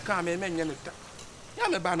pra be ka me menye ne ta ya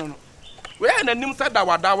me ba no we na nim sa da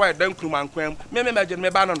wada wa dan kruma nkwam me je me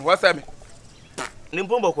ba no wo se me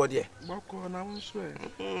nimpo boko de boko na wonso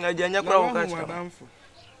na je nya kra wo ka cha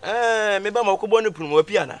me ba ma ko bonu punu wa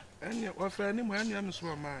pia na ene wo fa ni mo ene me so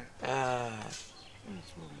ma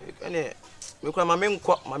ene me kwa ma me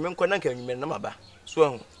nko na kan nyime na maba so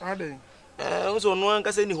hu ade nso no an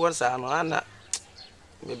kase ni ho sa no ana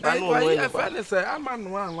me ba no no ene fa ne se ama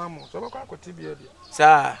no anwa mo so bako akoti bia dia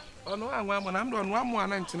sa ono anwa mo na mdo no amo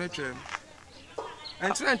ana ntene twem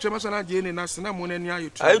ntene twem so na je ni na se na mo na ni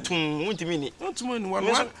ayetu ayetum untimi ni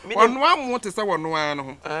ono amo te se wono an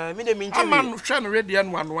no me de minti ama no hwe no redia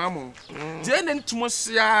no ano amo je ne ntumo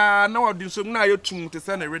sia na wodi so na ayetum te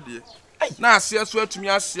se na redia na asia so atumi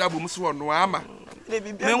asia bom so wono ama me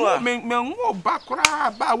ngo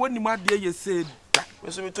bakora ba woni mu ade ye se da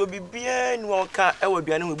me so me to bibia ni won ka e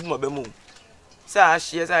waduane ho bu ma ba mu sa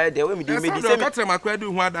ahye sa de we me de medi se me ka trema kwa de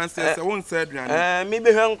hu adanse se won sa aduane me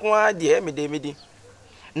be hwanko ade me de medi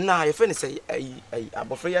na ye fe ne se ai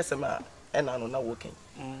abofra yesema e na no na wo ken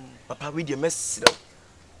papa we de mesro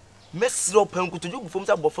pankuto jogu fom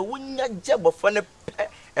sa bofra wonya je bofra ne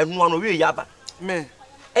enu ano we yaba me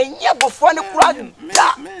enye bofra ne kura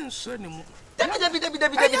da me nso ni mu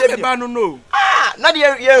Dabi ba no no na de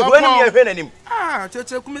ye hwani ye hwenanim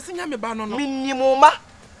cheche kumesi nya me ba no no minimuma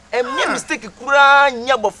emye mistake kura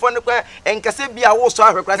nya bofo ne kwa enkase bia wo so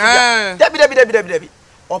ahwekura se dabi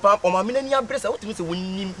opa oma me nani abresa wotimi se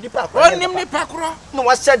wonnim nipa akora wonnim nipa akora no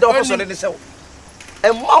wa shed off so ne se wo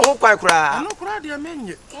emma ho kwa akora ano kora de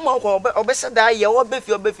amenye mma ko obese da ye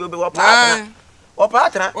obefi obe opa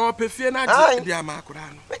atra opefie na je de ama akora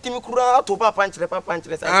no betimi kura to papa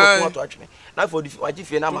nkyere sa ko to atwene na for di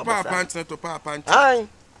agifie na ma papa nkyere ai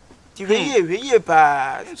ti hweye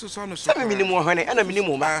pa nso so no so me minimum hwane ana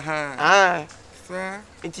minimum ma sa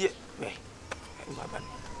enti baba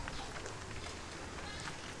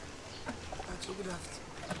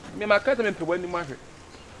me makata me pebani ma hwe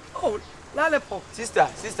oh lalepo sister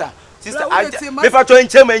me fa to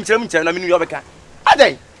nkyem na minu yobeka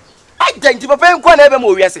adai ti papa nko na ebe mo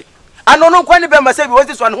wiase ano no nko ne be ma se bi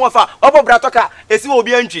wosi so ne ho fa obobra toka esi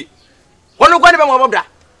obi antwi wono nko ne be mo obobra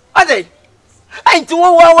adai anti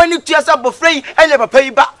wo wani tuasa bofrei enye papa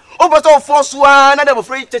yi ba oboso force wa na de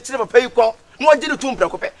bofrei chechire papa yi ko no gidi tu mpra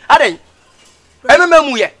kope adai emema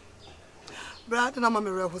mu ye Brad na mama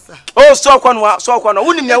rehosa. Oh so kwa no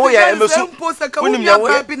wonim nya wo ya emesu. Wonim nya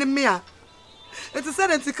wo bi ni me a. It is said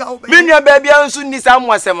antika obe. Me nua ba bia nso ni sa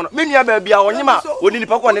mo asem no. Me nua ba bia onyema oni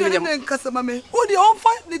nipa ko ne menyam. Ne nkasa mame. Wo di on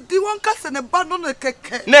fight ni di won kasa ne ba no ne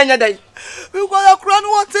keke. Na nya dai. We go ya kura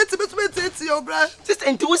no tete betete your brad. Sister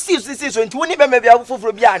enti wo see so enti woni be ma bia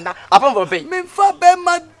foforo bia na apam for pay. Me fa be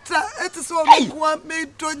ma da. It is so me kwa me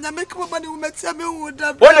do nya me ko mani wo metia me wo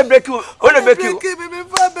da. One break you. Me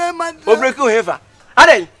fa be ma da. O break you hefa.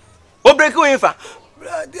 Adai. O break you hefa.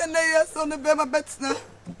 Brad dia na yes on be ma betna.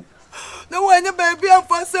 No when your baby am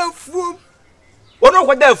for self foom. What no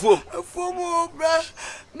kwada foom? Foom o bra.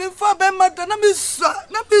 Me fa be ma da na me sa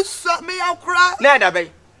me akra. Na da be.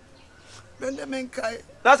 Bende men kai.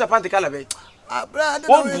 That's a pantikala be. Ah bra da.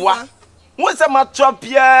 Wo bua. Won se ma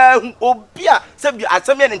tropia obi a se bi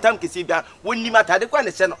asem ye ntam kesi bia wonni matade kwa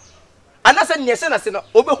ne se no. Ana se ne se na se no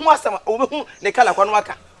obehu asem obehu ne kala kwa no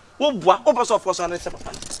aka. Wo bua o person for so na se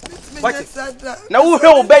papa. Na wo hwe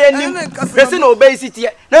wo be ye nim. Rese na obe sitie.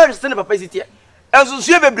 Na rese na papa sitie. Enso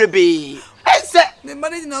sue bebrebe. Ese ne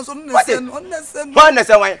manage na so no se no na se no. Wa na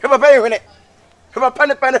se wan. He papa ye hwene. He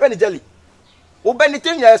papa ne jelly. Wo be ni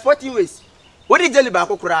tem ya sporting ways. Wo di jelly ba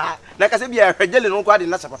kokura. Na ka se bia hwe jelly no kwa de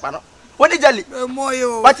na se papa no. Wo di jelly.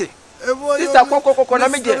 Moyo. What? Sister kokoko na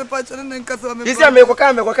meje. Isi ame ko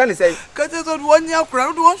kan ni sei. Ka te so won nya kura,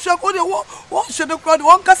 won hwe ko de won hwe de kura,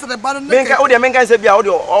 won kasa de ba no. Menka wo de menka se bia wo de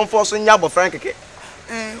on force nya bo frank keke.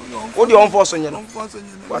 Wo de on force nya no.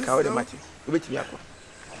 Wa ka wo de mati. Wo betimi akọ.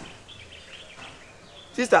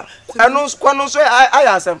 Sister, anu kwanu so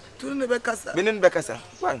aya asem. Tu ne be kasa. Benin be kasa.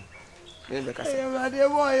 Wan. Benin be kasa.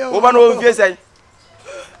 Moyo. Wo ba no vie sei.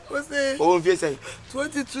 What's it? Oh, vie sei.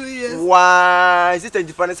 22 years. Why, sister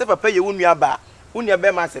different say papa ye wunu aba. Wunu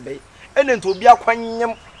be ma se be. Ene nto obi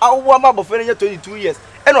akwanyem awo ma bofere nya 22 years.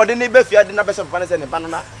 Ene ode ne be fia de na be se papa se ne ba no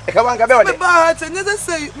na. E ka wanka be ode. Me ba te nya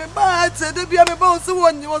say me ba te de bia me ba so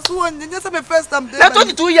wonye nya say me first time dey. Na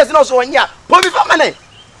 22 years na so wonya. Po bi fa mane.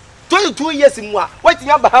 22 years mu a. What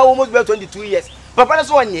nya ba ha almost be 22 years. Papa na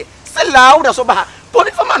so wonye. Se la wo da so ba ha. Po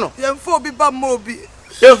bi fa ma no. Ye mfo bi ba mo bi.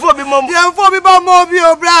 Yefo bi mom. Yefo bi ba mo bi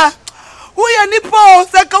o bra. Wo ye nipa o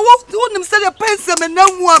se ka wo nim se de pense me na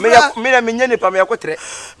mu abra. Me na menye nipa me yakotre.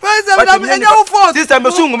 Pense me na me nya wo force. Sister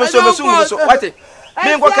me sungu me so. What?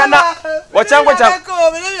 Me ngo kana. Wo chango cha.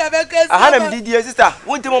 Aha na mdidie sister.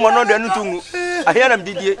 Wonti mo no do anu tungu. Aha na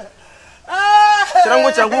mdidie.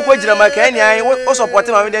 Chango changu ko jira maka ni ai wo support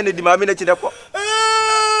ma me de na di ma me na chide ko.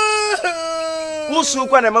 Wo su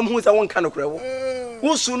kwa na mam hu sa won ka no kra wo.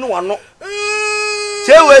 Wo su no wano.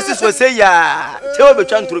 Chewe sis we say ya. Chewe be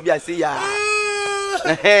twa ntoro bi ase ya.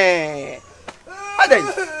 Adai.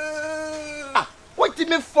 Ah, what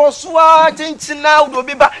me force wa chinchina wo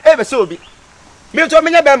bi ba e be se obi. Me to me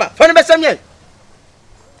nya be ma. Fa no be sam ye.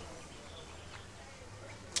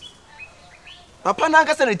 Papa na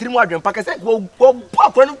nka se na tirimu adwen pa ka se wo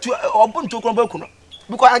akora no obo nto kro ba ku no.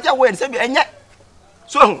 Because aja wo e se bi enye.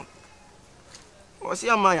 So hu. O si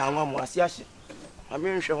ama ya nwa mo asi ahye. Ami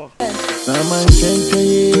nhwe ho. Sama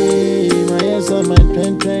twenty, my sama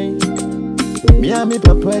twenty. Miami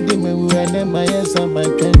papa di me wene my sama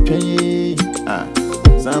twenty. Ah,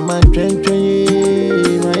 sama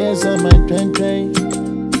twenty, my sama twenty.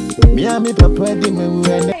 Miami papa di me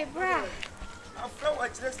wene. Hey, bra. Afra wa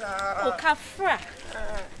chire sa. O kafra.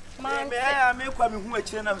 Man, me kwa me hu a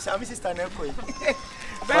chire na me sa me sister na ekoi.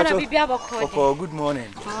 brother bibi aboko. Papa, good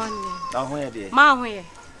morning. Morning. Na ho ye de. Ma ho ye.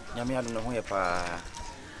 Nyame adu na ho ye pa.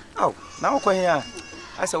 Aw, na wo here.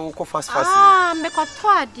 Asa wo ko fast. Ah, me ko to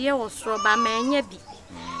ade wo soro ba manya bi.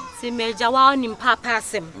 Si meja wa onim papa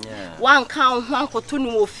asem. Wan kan ho ankoto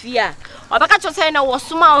no wo fia. Obeka cho say na wo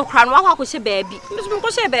soma wo kra no wa ko hye baabi. Me ko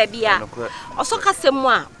hye baabi a. Oso kasem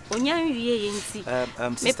a onya nwie ye nti.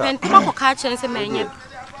 Me pentama ko ka chen se manya bi.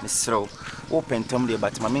 Misro. Wo pentam de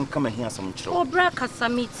but mama nka ma hia asam kiro. O bra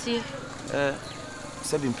kasamiti.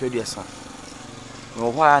 Sebi mpedesa. Me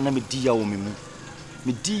ho a na me di ya wo memu.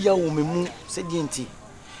 Me di ya wo memu se di nti.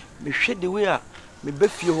 Me hwe de we a me ba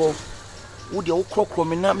fie ho. Wo de wo krokro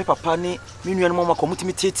me na me papa ne me nuanu mama ko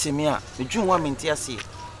mutimi tete me a me dwun wa menti ase.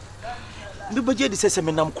 Me baje de sese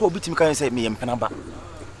me nam kro bitimi kan se me yempena ba.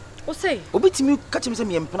 O say obitimi ka chim se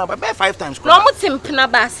me yempena ba be 5 times kro. No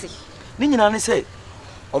mutimpena ba ase. Ni nyina ne se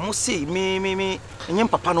omo se me nyem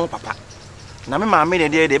papa no papa. Na me maame ne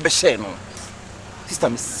de be hye no. Sister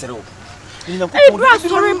me sero. Ni na ko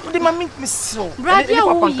sorry de mama me sero. Brother ya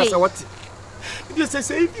wo ye. Dia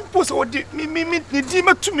say if post o di me di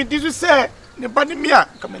matumi di so say ne ba ne me a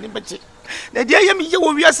kama ne bache. Na dia ya me ye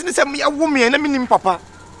wo wiase ne say me awo me na me nim papa.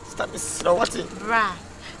 Sister me sero what? Bra.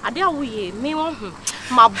 ade awoye me wo hu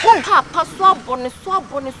ma bo papa so abone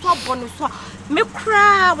so me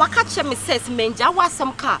kra waka che me ses menja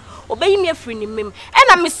wasem ka obeyi me afri ni mem e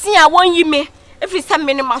na me sin a won yi me efi se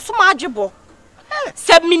me ni maso ma adwebo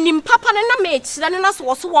se minim papa na me chira na so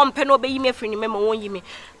wo so won pe na obeyi me afri ni mem won yi me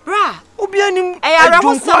bra obi anim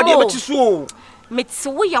adwonko ade beti so meti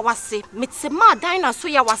wo ya wase meti ma dan na so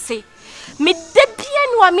ya wase me de bia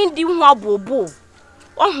ni wa me di hu abobo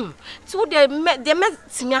ti wo de me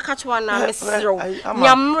timi akachwa na mesro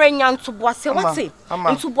nyamre nyantoboase wate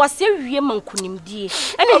ntoboase wie mankunimdie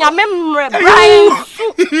ene nyame mre Brian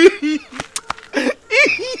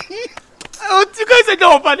o ti ka se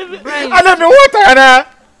do pa ni ana me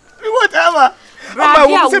wota ama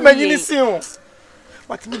wo se manyini sin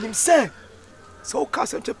but me nim say so ka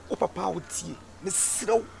se o papa wo tie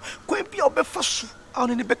mesro ko bia obefa so a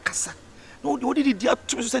oni ne be kasa no wo di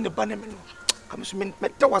atum so se ne ba ne me no kamis me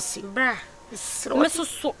tawase bra me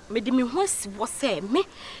so me di me ho asibo se me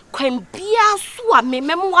kwan bia so a me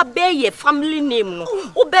mem wa be ye family name no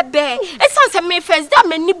wo bebe esan se me first da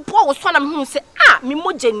me ni bo wo so na me hu se me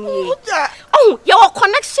mojanie ye wo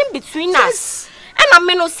connection between us and I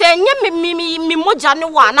me no say nye me moja ne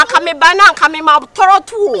wa na ka me ba na ka me ma toro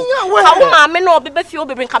to ka wo ma me no bebe fi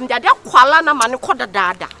obebe ka me de kwala na ma ne koda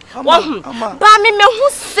dada wo hu ba me hu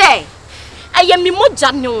se aye me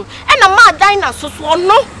moja ne o na ma dan na so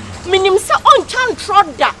no minim se on chan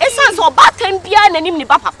troda esan so ba tan bia na nim ni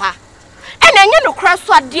ba papa ena enye no kra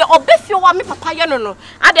so ade obefi wa me papa ye no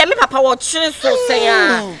ade me papa wo chire so se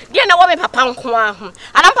ya de na wo me papa nko a ho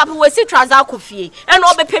ana papa we si trouser akofie ena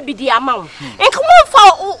obepe bidi ama wo enko mo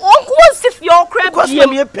fa onko si your crab because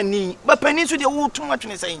me pani ba pani so de wo tuma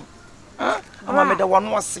twene sai ama me da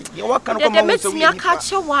wano ase ye waka no ko ma wo so wi aka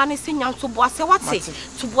che wa ne se nyanso boase wate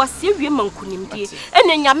to boase wie mankunimdie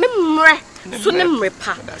ena nyame mre so ne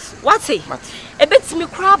mrepa wate ebetimi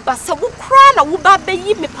kra ba se wo kra na wo ba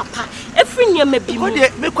beyi me papa efri niam bi mu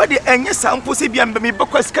me kwade enye sampo se bia me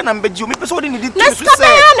bakwa sika na mbaji o me pese wo de ne di tu so se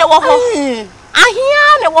na wo ho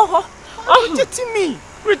ahia na wo ho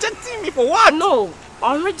rejecting me for what no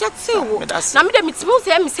on rejecting wo na me de mitimi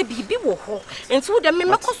se me se bibi wo ho enti wo de me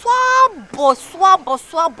mekoso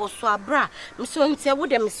aboso abra me so ntia wo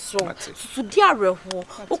de me so sudi areho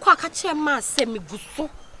wo kwa aka che ma se me guso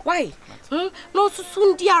why no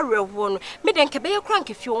susu ndi areho no me de nkebe ye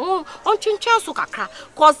krank fi on twentwen so kakra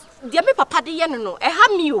cause de me papa de ye no ha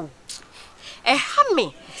mi o ha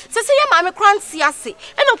mi sese ye ma me kranti ase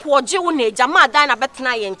ena ko oje wo na eja ma dan na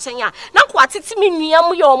betena ye nchen a na ko atete me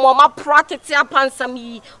nuam ye omo ma protect apansam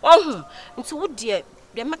yi nti wo de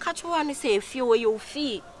me ka chewa ne se efie wo ye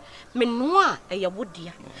ofie me noa eye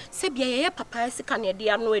wodia se bia ye papa sika ne de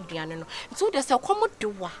ano aduane no nti wo de se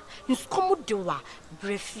komo dewa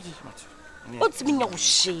brefi otimi nya wo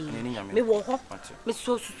she me wo ho me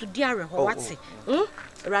so susu di are ho wate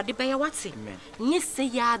rade be ye wate nye se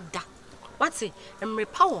ya da wate emre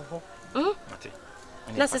power ho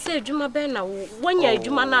na se adwuma be na wonya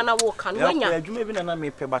adwuma na wo kan wonya adwuma bi na me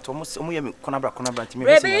pe but omo ye me konabra ntimi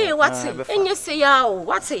be wate enye se ya o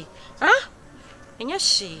wate enye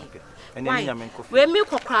she we me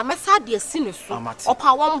kokra mesa de asine so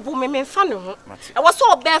opa won bu me fa ne ho e wo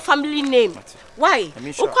so obe family name why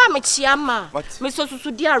ukwa me chia ma me so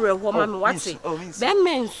susu di are ho ma me wate be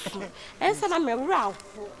mensu ensa na me wra ho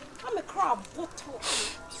me kra boto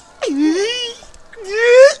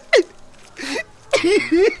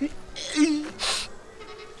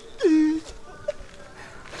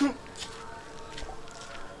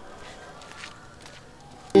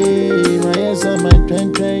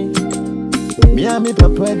Miami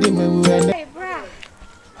papa di me hey bra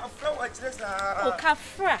afra wa chire sa o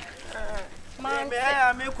kafra man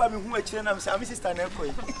me kwa me hu achire na me sister na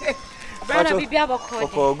ekoi brother bibi aboko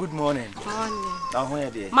Papa good morning na ho ye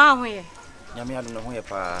de ma ho ye nyame adu na ho ye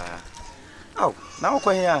pa aw na wo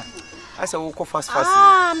kwa here asa wo ko fast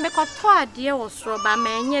me ko to ade wo soro ba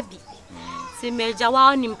ma nya bi si meja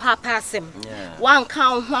wa ni papa asem wan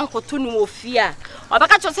kan ho ankoto ni wo fia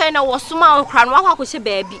obaka chose na wo suma okra no akwa hye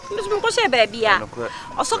baabi mesum ko hye baabi a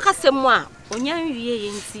oso kasem a onya nwie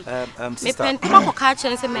ye nti me pentam ko ka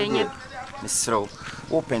chen se ma nya bi misro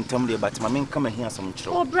wo pentam de but ma men kama hi asam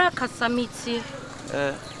kiro o bra kasamiti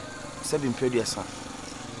sebi mpediasa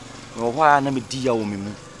no ho a na me di ya wo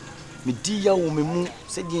memu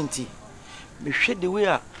se di nti me hwe de we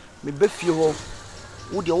a me ba fie ho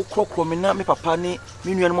wo de wo krokro me na me papa ne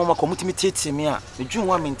me nuan mo makọ mutimi tete me a me dwun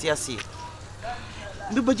wa menti ase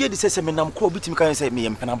me baje de sese me nam kro bitimi kan se me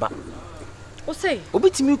yempena ba o sei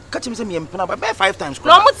obitimi ka chim se me yempena ba 5 times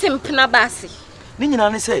kro no mutimpena ba ase ni nyina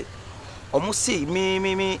ne se omo se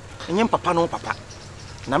me nyem papa no papa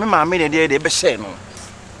na me maame ne de be hye no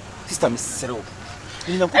Sister Miss Sero.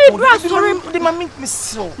 Hey, bro, sorry. The mammy Miss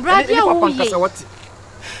Sero. Brother, what?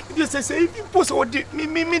 You say if you post what me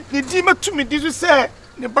dima to me this say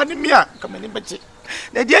ne bani mia come in beche.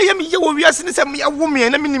 Na dia ye me ye wo wiase say me awo me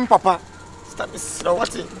na me nim papa. Sister Miss Sero what?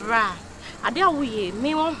 Bra. Ade awoye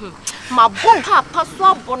me won hu. Ma bo papa so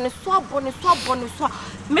abone so.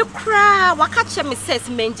 Me kra waka che me says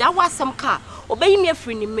menja wasem ka. Obeyi me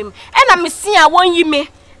afri ni mem. E na me sin a won yi me.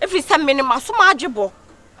 Every time me ma so ma agebo.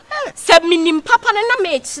 Se minim papa na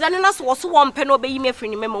me chira na so so won pe na obeyi me afri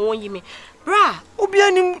ni mem won yi me. Bra, obi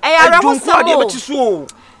anim adwonko ade beti so.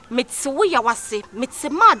 Metse wo ya wase, metse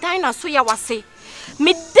ma dan na so ya wase.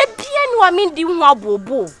 Me de bia ni wa me di hu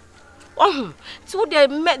abobo. Ti wo de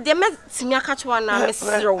me timi aka chewa na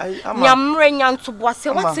mesro. Nyamre nyanto boase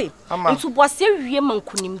wate. Nto boase wie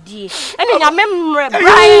mankunimdie. Ene nyame mre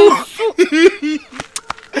Brian.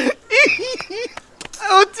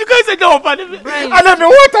 O ti ka se do pa ni. Ana me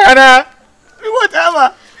water na. Me water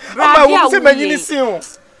ama wo se manyini sin.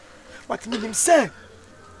 But me him say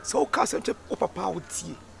so ka se o papa wo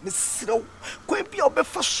tie. Me sro kwan bia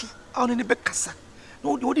obefa so. A no ne be kasa.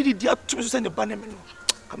 No de di atum so se ne ba ne me no.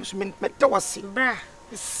 Kamesu me dawase. Bra.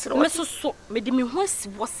 Me so me di me ho si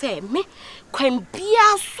wo se me kwan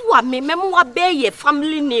bia so a me memo wa be ye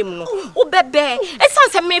family name no. Wo bebe. Esan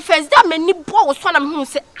se me first da me ni bo wo so na me hu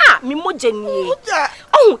se me moja nie.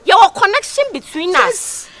 Oh, you have connection between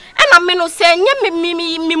us. And I mean, say,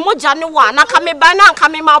 me moja ne wa na kame ba na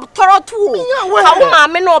kame ma toro tu. Ka wo ma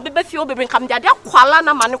me no be fie obe come dia kwala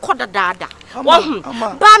na ma ne koda dada. Wo hu.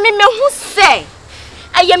 Ba me hu say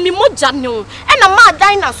aye me moja ne o. E na ma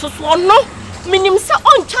dan na so no. Minim se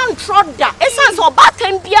on chan troda. Esan so ba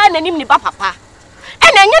tan bia na nim ni ba papa.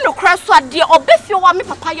 E na enye no kra so ade obe fie wa me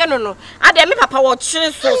papa ye no. Ade me papa wo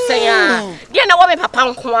chire so say a. De na wo me papa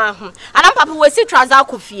nko a ho. Adam papa we si trouser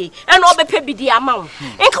akofie. E na obe pe bidi ama wo.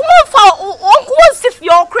 Enko mo fa onko si fie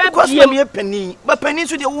o kra bi. Because me pani. Ba pani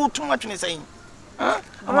so de wo too much ne say.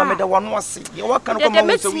 Ama me da wano ase. Ye wa kan ko ma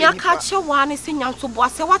wo so wi. De me aka che wa ne se nyanso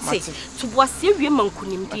boase wate. To boase wie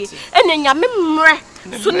mankunimdie. E na nyame mre.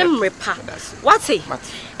 So ne mrepa. Wate?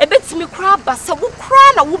 Ebetimi kra ba se wo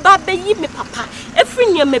kra na wo ba beyi me papa. Efri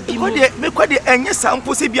nyama bi mu. Me kwa de enye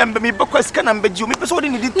sampo se bia me be kwa sika na mbeji o me pese wo de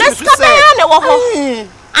ne di tu so se. Na wo ho.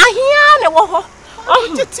 Ahia na wo ho.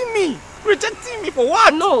 Rejecting me for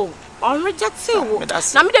what? No. On rejecting wo.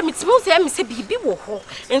 Na me de mitimi se me se bibi wo ho.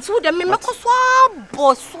 Enti wo de me mekoso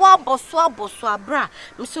boso abra.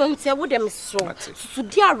 Me so ntia wo de me so. Susu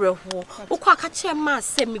di areho. Wo kwa aka che ma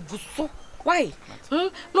se me guso. Why?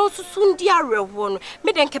 No susu ndi areho no.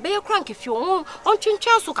 Me de nke be ye kra nke fi on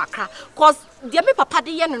twentwen so kakra. Cause de me papa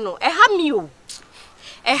de ye no ha mi o.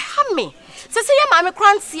 Ha me. Sese ye ma me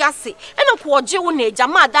kranti ase. E na ko oje wo na eja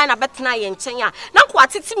ma dan na betena ye nchen a. Na ko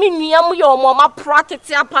atete me nuam ye omo ma protect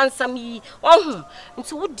apansam yi. Ohun.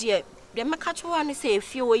 Nti wo de me ka chewa ne se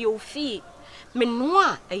efie wo ye ofie. Me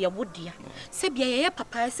noa ye wodia. Se bia ye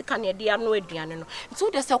papa sika na de ano aduane no. Nti wo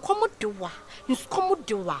de se komo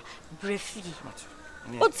dewa brefi.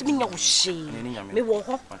 Otimi nya wo hye. Me wo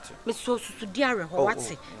ho. Me so susu di are ho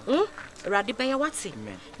wate. Rade be ye wate.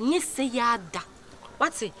 Nye se ya da.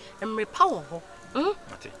 What's emre power ho?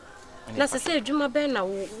 Na se adwuma be na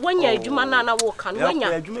wonya adwuma na wo kan wonya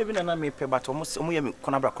adwuma bi na me pe but omo ye me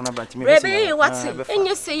konabra ntimi be se what's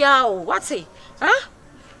enye se ya o what's enye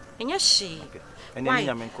hye enye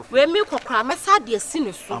nya me nkofi we me kokra mesa de asi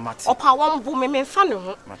ne so opa won bu me mfa ne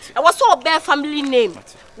ho e wo so obe family name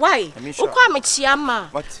why ukwa me chia ma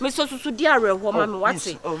me so susu di areho ma me what's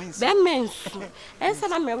be mensu ensa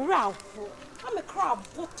na me wra ho me crab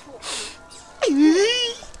bottle. Hey,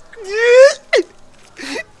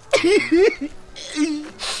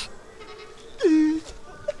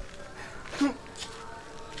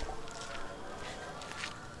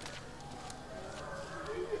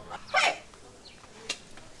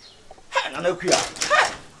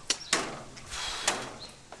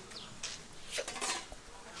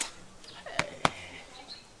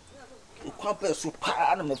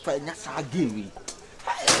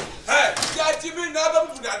 Jimmy, never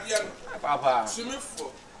put that young Papa.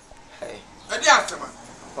 Simifo. Hey,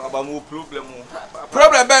 Papa, no problem.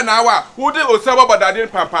 Problem, Ben, now, who did was about that in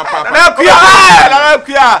Papa?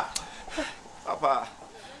 Papa,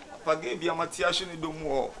 forgive your Matias in the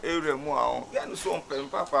more area more. Get so pen,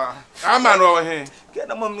 Papa. I'm an over here.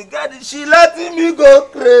 Get a mommy, God, she letting me go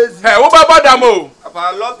crazy. Hey, what about Damo? Papa,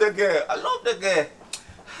 I love the girl.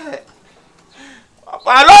 Hey.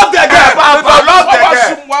 I love the girl, Papa. I love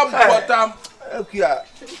the girl.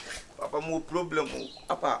 Papa, more problem,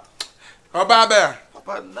 Papa. Papa,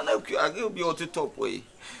 Papa, I give you the top way.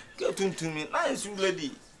 Get to me, nice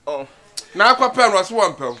lady. Oh, now, Papa was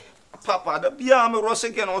 1 pound. papa da bia me ro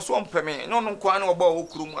se ke no so mpeme no no kwa na oba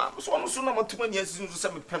okuru mu a so no so na matuma ni asi so se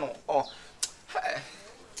me pe no oh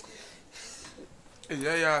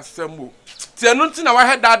yeah sembo ti enu nti na wa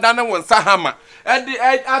he dada na won sa hama e di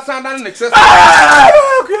asanda na excess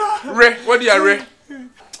re what dia re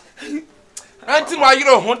anti ma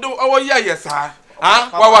yiro ho do owo ya sa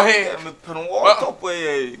wa he me pe no wo top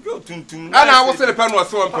e go tuntum ana wo se le pe no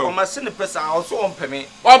so on pe o ma se ne pe sa o so on pe me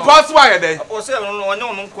o pass wa ye dey o se no onye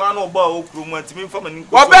no kwa na oba okuru mu anti me fa mani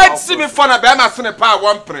wo be si me for na be ma se ne pa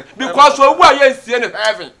won pre because owu a ye sie ne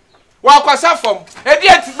heaven wa kwasa fom e di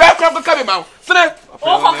ati be kwa ka be ma sene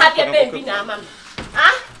o ko ka de be bi na ma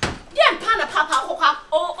dem pa na papa ko kwa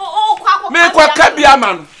o kwa me kwa ka bi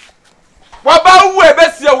ama no wa ba wu e be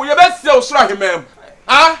sie wo ye be sie o sura hemem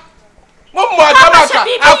mo adamaka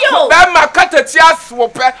be ma katati aswo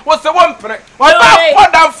pe wo se wo mpre wa ba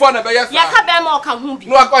ko dan fo na be yes ya ka be ma o ka hu bi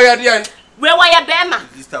no akoye de en we wa ya be ma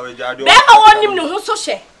sister we jado be ma wonim ne hu so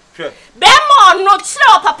hye be ma no kire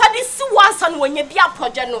o papa di si wansa no wonya bi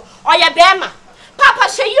apoje no o ya be ma papa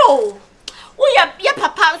hye yo wo ya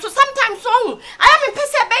papa so sometimes so I am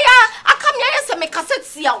pese be ya akam ya se me cassette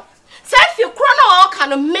sia se fi kro na o ka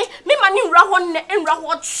no me ma ni nra ho ne nra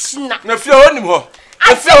ho china na fi onim ho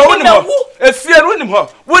efie onim ho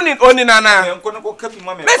woni oni nana enko no ko kabi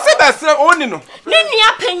ma me be se be se oni no ni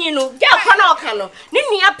nia panyin no ge akwa na o ka no ni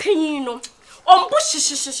nia panyin no ombu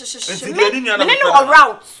shishi me no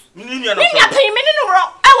around ni nia panyin me no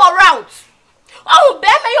around oh be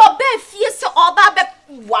me yo be fie se oba be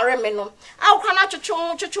ware me no akwa na chuchu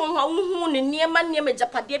ho hu ne niema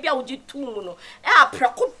japade bia wo gitu mu no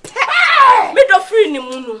aprako pe me do free ni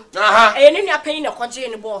mu no ni nia panyin na koje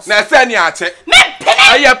ni boss na se ni ache me pene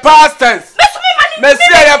aye past tense me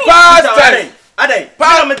se aye past tense adai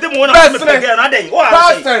pa me dem wona me pege na adai o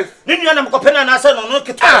past tense ni nia na mkopena na se no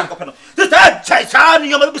keto mkopena sister chai cha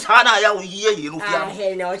ni yo me bisa na ya wo yiye no fia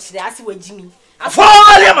he na o chire ase wajimi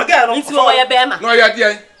afole amaga no nti wo ye be ma no ya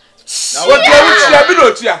de na wo de wutia bi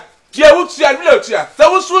no tia dia wutia bi no tia se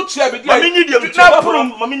wo su tia bi dia mami ni dia na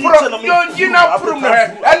prum mami ni tia na mi yo gi na prum no he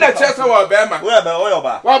e na che se wo be ma wo yo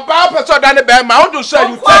ba wo ba pe so da ne be ma wo do so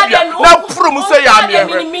you tia na prum so ya me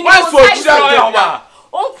he wa so tia yo ba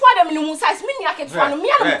onkwa dem ni mu size mi ni aketwa no mi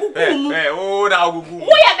ana kuku mu o na ogugu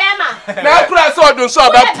wo ye be ma na kura so do so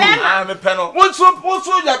ba prum me pe no wo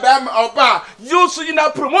so ya be ma oba you so you na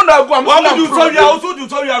prum wo na agu am wo do so ya wo so do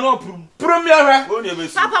so ya no prum prum ya he wo ne be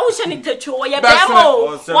si papa wo she ni techo wo ye be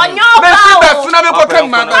mo wo nyo me ba si be funa me ko kan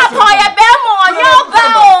ma papa wo ye be mo wo nyo ba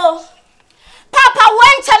o papa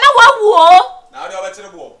wencha na wa wo na do ba tire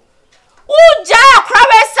bo uja akra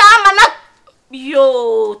we sa ma na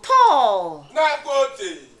yo to na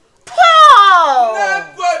gote po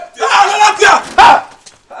na gote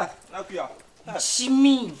na kuya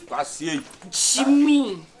Jimmy pasie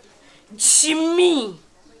Jimmy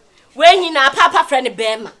when you na papa friend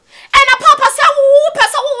Bema and a papa say wo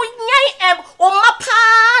pesa wo nyai o mapa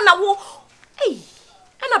na wo eh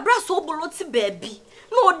and a bra Sobolo ti baby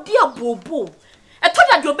no dia bobo e to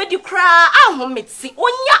da do be di kra ahometi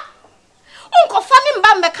onya onko fa ne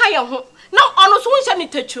mba mbeka ye ho na ono so wonhya ni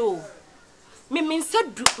tacho me nsa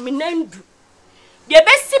du me nandu de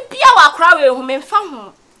be si bia wa kra we ho me mfa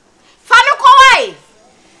ho fa ne ko wai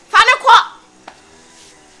fa ne ko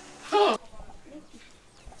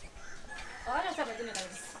ora sa badine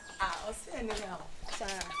ka o se ne ya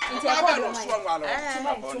nti e ko do mai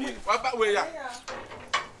wa ba we ya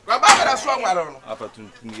wa ba ga so nwalo no apa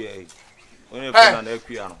tuntun ye onye funa na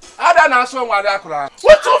ekua no ada na so nwale akura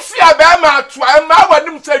wotu fia be ma to ma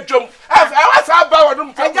wanim tadwom wa sa ba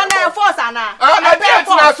wanim tadwom eja na force ana na dia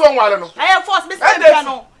na so nwale no force be se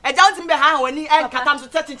no eja unti be ha wani en katam so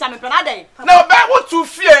tetin cha me pe na dey na ba wotu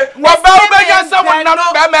fie wa ba be ya sa wona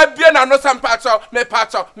no be ma bie na no sam pacho me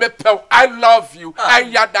pe I love you I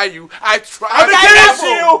yada you I try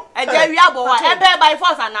you eja wi abo wa e be by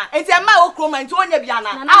force ana enti e ma okro man ti onya bia na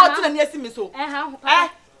a otu na ne asi mi so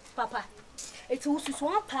papa eti ususu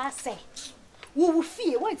an pa se wo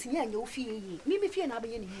fie wo enti nya wo fie yi mi fie na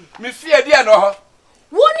abaye ni yi mi fie dia no ho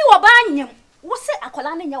wo ni wo ba nyam wo se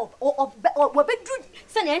akola na nya wo bedru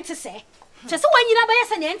se ne enti se che se wanyina ba ye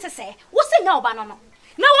se ne enti se wo se nya oba no no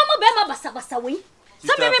na wo mo be ma basa we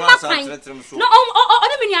se me ma kwan no o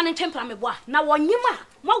de me nya ne tempera me boa na wo nyima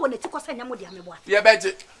mo wo ne ti ko se nya mo dia me boa ye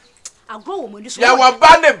beje agro wo mo ni so ya wa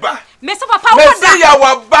ba ne ba me se papa wo da me se ya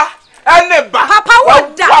wa ba ene ba papa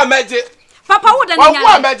wo da wa meje papa wo da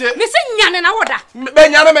nyane me se nyane na wo da be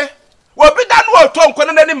nyane me wo bi da no to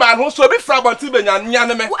nkone na ni man ho so bi fra bonti be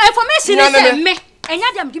nyane me information is say me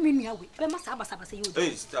enya dem give me nua we be ma sa basa yi o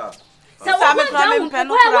hey star se wo me pra me pe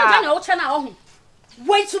no kra wo da na wo che na wo ho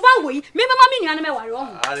Wait, Suba, me mama me nyane me ware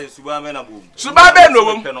on. Ale Suba me na bo. Suba be no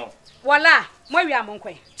wom. Wala, mo wi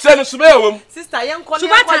amonkwe. Se no Suba wom. Sister yen ko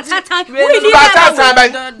Suba tata. We ni be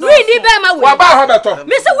ma we. Wa ba ho beto.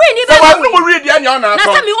 Me say we ni be ma we. Se wa no read ya nya na so.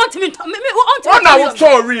 Na say me want me want me. Na wo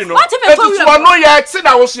ton read no. E tu wa no ya ti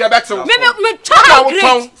na wo so ya beto. Me ton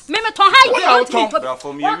great. Me ton high grade. Bra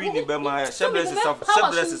for me read ni be ma sebless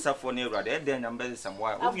for ne rade. E den nyam be sam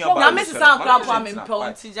wa. Na me sister grandpa me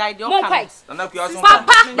ponti jai de o kan. Na ku aso.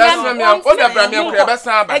 Papa. Best me am. O da bra me am ku be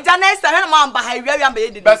sam ba. Eja na esa he no am ba ha wi be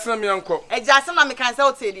edidi. Best me am ko. Eja se na me kan say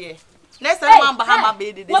o te de. Next time am ba ha ma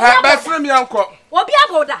be edidi. Best me am ko. Obi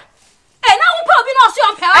aboda. Eh na wo pa obi na o se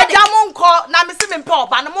on pe. Eja mo nko na me se me mpa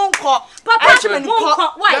oba na mo nko. Papa mo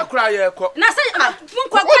nko. Why? Ya kra ye ko. Na say mo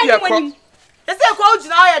nko kwa ni wani. Ese ko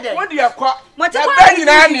ojina o ye de. Wo de ko. Se ba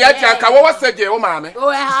nyina na ya janka wo wasaje wo maame.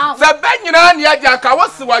 Se ba nyina na ya janka wo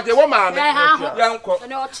siwaje wo maame. Ya nko. Ko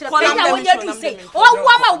na wo nya du say. O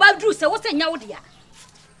wo ma wo ba du say wo se nya wo dia.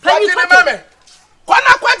 Pani mame.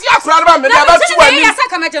 Kwana kwaji akura ba me dia ba tu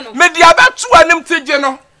anim. Me dia ba tu anim tije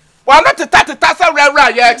no. Wa no teta sa wra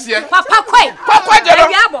ya tie. Papa kwai. Papa je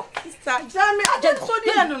no. Sister, jami so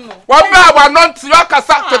dia no no. Wa ba wa no nti o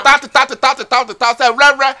kasa teta sa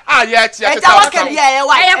wra ya tie. Eja wa ke bia ye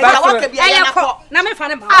wa. Eja wa ke bia ye na ko. Na me fa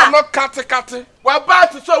ne ba. No kate. Wa ba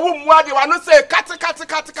tu so wo mu ade wa no say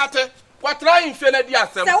kate. What try in fene di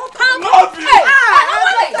asem. Se wo pa mo. Edam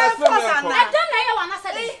na ye wa na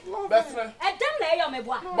sele. Edam na ye me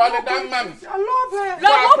boa. Bone dam mam. I love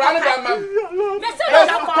her. Me se I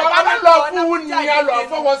love you ni I love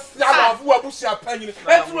for was ya love wo abusia panyin.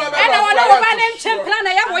 Etu wa ba. E na wona ba ne nchempla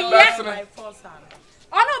na ye wo ye.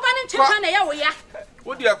 Ono ba ne nchempla na ye wo ya.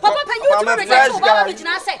 Wo de ko. Papa panyu tu me get ba me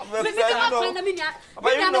jina say. Me ma kwa na me nya. Me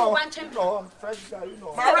nya no ba nchempla. No, fresh guy, you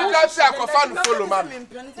know. My brother say I confirm follow man.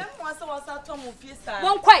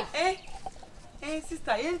 Won kwai.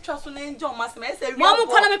 Sister, yen twa so na enjo ma se me say wi. Mo mo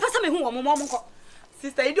kwa na me pesa me hu wo mo nko.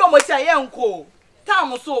 Sister, idi o mo ti aye nko.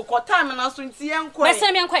 Time so ko time na so nti yen nko. Be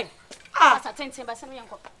se me nkwai. Asa tenten be se me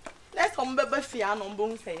nko. Let's come be fia no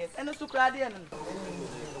mbo say yes. Eno so kra de no.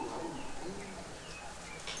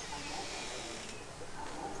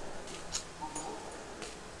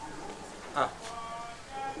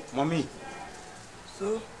 Mommy.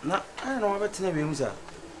 So, na I don't know what to name sir.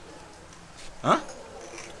 Huh?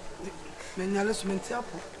 Menyale sumenti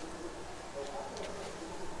apo.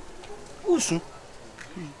 Usu.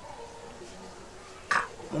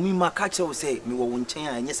 Mommy ma catch you say me wo nchen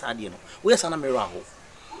a enye sade no. Wo yesa na me ra ho.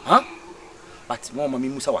 Huh? But mama me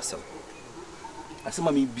musa wasel.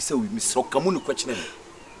 Asema me bisa we me so kamu no kwechine me.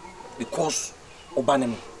 Because obane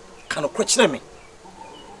me kan kwechine me.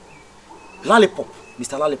 Lollipop,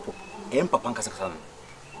 Mr. Lollipop. Papa nkasa kasa no.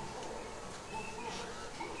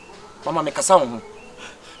 Mama me kasa ho.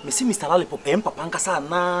 Me si Mr. Lollipop papa nkasa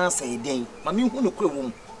na say den. Mama hu no kure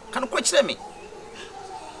wo. Kan kwechire me.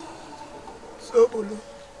 Sobolo.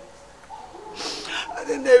 I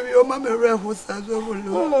didn't know your mama refu Sobolo.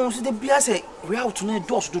 Oh, so the bia say we out to na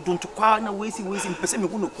dos do don't kwa na we si pese me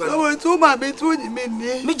hu no kure. So to ma be to ni me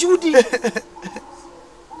ni. Me judi.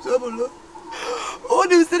 Sobolo. Oh,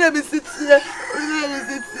 you said I sit here.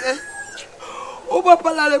 Oh, Papa,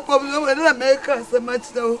 Lollipop, no one make us so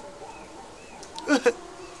much though.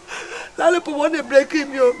 Lollipop want to break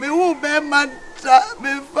him, you. Me who bear mantra,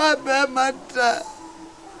 me far bear mantra.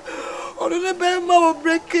 Oh, the bear will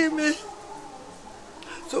break him.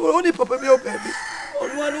 So only Papa, me, baby. Oh,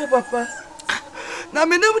 no, Papa. Now,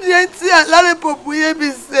 me know the answer, Lollipop, we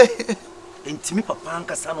be say. Intimi Papa,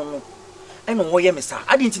 Uncle Sano. I know where me, sir.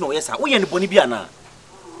 I didn't know, yes, sir. We and the Bonibiana.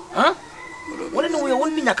 Huh? What do we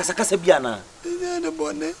only Nakasaka Biana? The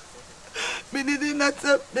bonnet. Me did not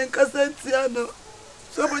then Casantiano.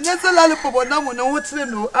 So when you say Lollipop, no one wants to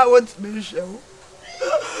know. I want to be show.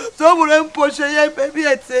 So we'll push a baby.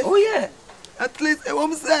 I say, oh, yeah. At least I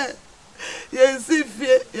won't say. Yes, if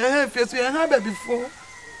you have face, we have it before.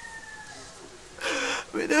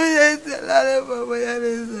 We don't yet Lollipop.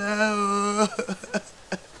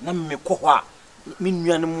 Na me kohwa me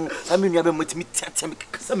nuanom sa me nua be motimi tiatia me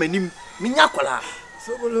kasa manim me nyakola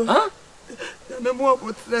Sobolo ha na me mo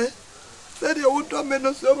apotre se de wo do me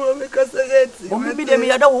no Sobolo me kasa yeti o me bi de me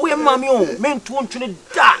yada wo ye mame o me ntu ontwene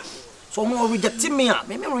da so mo reject me a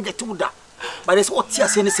me reject wo da but they say what tia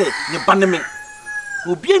say ne say ne ba ne me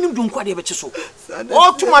obi anim du nkwa de be che so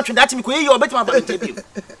o too much that me ko ye obetima ba ntebi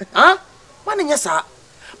ha wa ne nya sa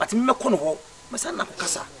but me ko no ho me sa na ko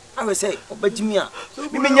kasa I will say, Obajimia,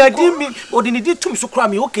 me ordinary to so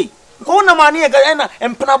crammy, okay. Go na money again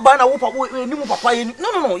and Panabana, Papa.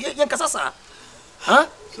 No, Yankasa. Huh?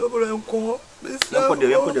 So, I'm called. You put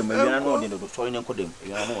them, you are not in the soil and put them.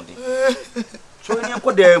 You are not. So you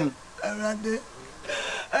ko dem.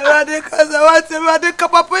 Erade kaza wate erade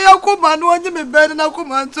kapapa ya kuma no onye me bed na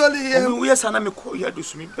kuma ntoli ye. We yes na me ko ya do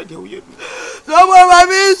sumi pede wo ye do.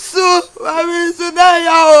 So mami su na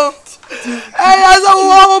ya o. Ya so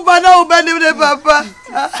wo ba na wo be ni papa.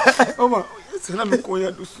 Oma, yes na me ko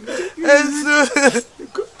ya do sumi. Esu.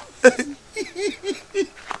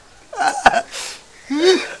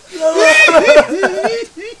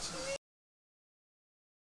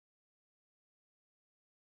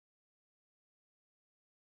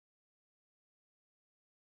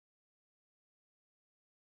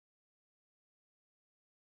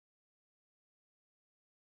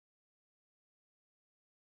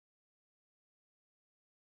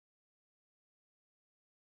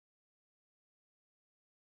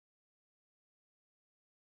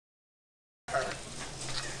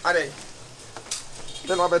 Are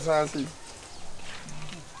then what better I see?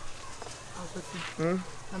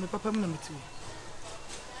 Na me papa na metu.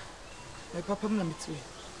 Me papa na metu.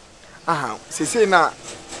 Aha, say na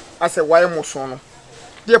ase why mo so no.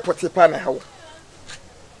 Dey potepa na hawo.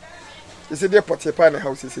 Say dey potepa na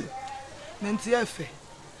hawo say. Menti efe.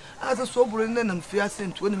 Asa so buru ne na mfia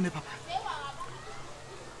sentu ne papa.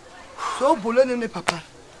 So buru ne papa.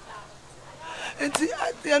 Enti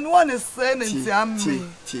and one is saying enti ammi.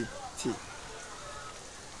 Ti.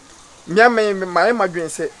 Nyame my madwen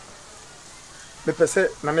say me pese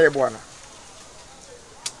na na Yeboah na.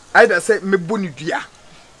 Either say me boni dua.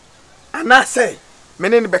 Ana say me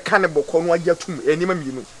ne be ka ne bokọ no agiatum enima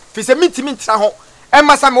mienu. Fi say mintimi ntra ho. E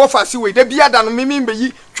masa me wo fa si we da bia da no me be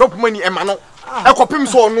yi chop money e ma no. E kopim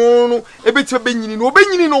so no ebeti be nyini no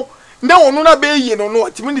obenyini no. Na ono na be yi no no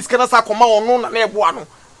atimi ni skana sa koma ono na Yeboah no.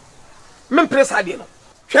 Me presa de no.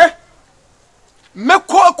 Hwe. Me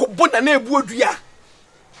ko akobo na Yeboah dua.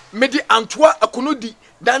 Me di antoa akonodi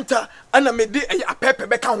danta ana me di apepe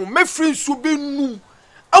beka ho me free nsu be nu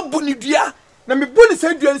aboni dua na me boni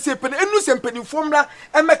se dua nse pe enu se mpani fomra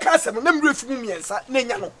e meka asem na me refi mu miensa na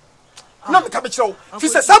nya no na me ka be kire wo fi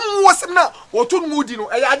se sam wosem na woto mu di no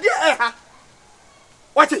e ya de e ha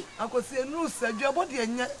wati akosi enu se dua bodi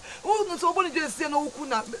enya wo no so boni dua se na woku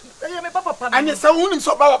na e me papa pa anya sa wo nim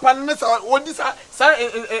so papa pa na sa wodi sa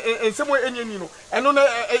ensemo enya ni no eno na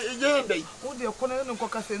ye ndai wo de ko na no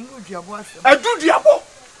nkoka se enu duabo asem adu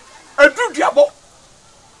duabo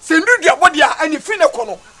se ndu duabo dia ani fi ne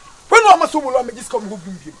kono when wa Sobolo am just come go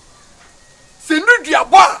bim se ndu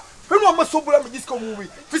duabo a when wa Sobolo am just come we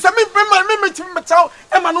fi se me chim me chaw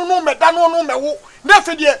e ma no me da no me wo na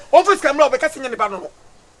fe de office camera be ka se nyane ba no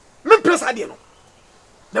me press ade no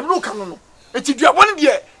dem no ka no e ti duabo ne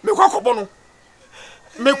de me kwakobo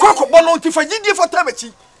no ti fa gidie for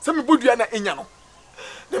tabachi se me bodua na enya no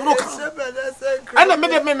dem no ka ana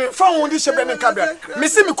me fa won di shebe ne kabra me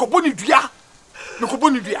se me kobo ni dua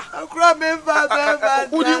akura me ba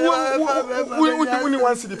uni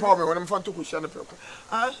wan si di power me wona me fa to ko hia ne peko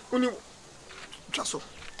uni twaso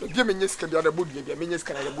bia me nyeska bia da bodua bia me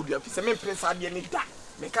nyeska na da bodua fi se me press ade ne da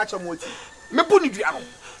me ka cha mo ti me boni dua no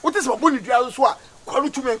wote se boni dua so a kwalu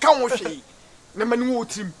tu me nka wo hwe na mani wo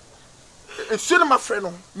trim esu na ma frɛ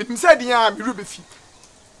no me dim se de ya me rube fi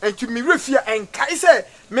enti me refia enkai se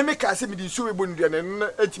me ka se me di so we boni dua na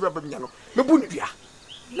enti baba nya no me boni dua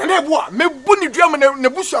na Yeboah me boni dua me na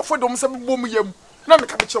busu afodom se bo mu yam na me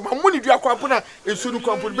ka be kire ma boni dua kwa pona esu no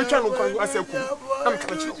kwa pona be twa no kwa aseku na me ka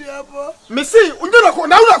be kire me sei unjona ko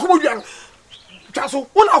na una ko bodua no twa so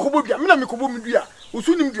una ko bodua me na me ko bo mu dua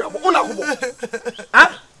usu nim dua bo una ko bo ha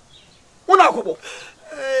una ko bo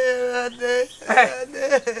ade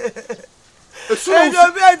esu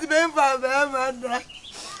no be ati be fa be ma da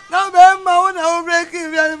na be ma una o break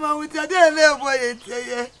bi ma wuti ade le boy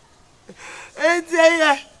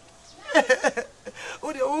etiye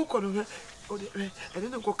o de o ko no o de ade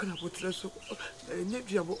na ko kana potre so nye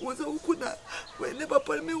duabo o se ukuna we ne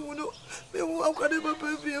papa me wu no me wu akade papa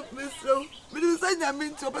bi me so me di sa nyame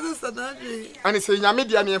nti o pese sana bi ani se nyame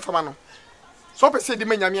dia me enfama no so pese di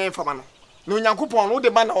me nyame enfama no no nyankopon no de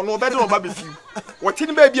ba na no be de no ba be fi wote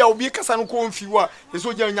ni ba bia obi kasa no ko mfi wa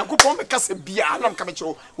eso gya nyankopon me kasa bia na mka me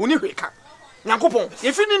kire woni hweka nyankopon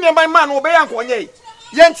ye fi ni ne ban ma no be yanko nye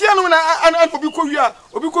yentia no na obi ko wia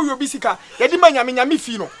obi sika ye di ma nyame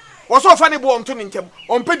fi no wo so fa ne bo onto ne ntem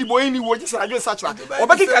onpedi bo eni wo gisa adwe sacha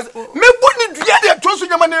obaki ka me boni dua de to so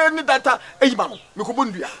nyama ne data eyi ma no me ko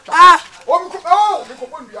boni dua me ko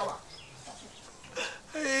boni dua wa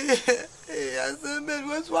aseme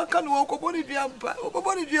we so aka no ko boni dua mpa o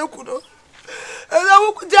boni dua ku no ela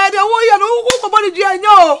wo jade wo ya no ko boni dua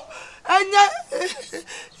nyo anya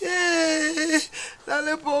la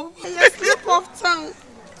le pop slip of tongue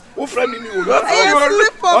Who friend me?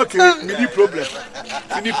 Okay, me need problem.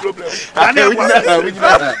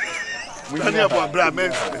 Daniel, bra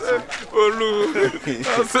men. Olu.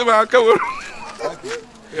 Sema ka wo.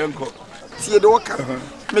 Yanko. Tie de waka.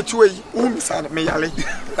 Me tuwe umsa me yale.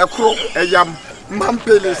 Ekro eyam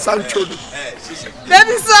mampele sancho.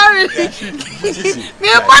 Baby sorry. Me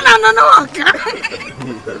bana no waka.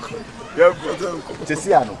 Yanko.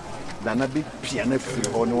 Tesiano. Nana big piano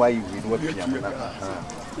free ho no why you no piano na.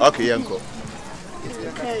 Okay, yanko.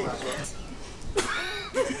 Okay.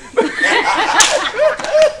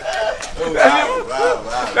 Wow.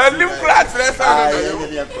 That new class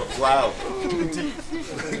Wow.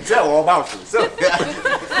 So about so.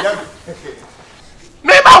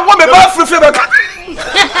 Maybe I want me back free back.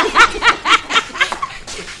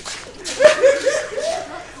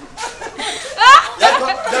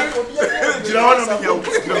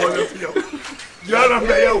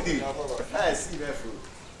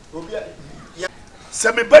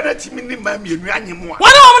 Se me bana ti mi ni ma mi enu anyemu a.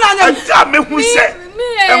 Wona wo na anyem. Ata me hu se.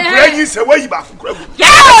 Empura yin se wayi ba kokura gu.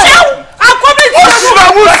 Akobi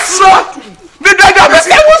Usra. Mi daga be.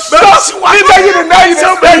 Usra. Mi bayi ni na yi se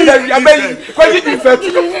bayi ya bayi. Ko yi di fe.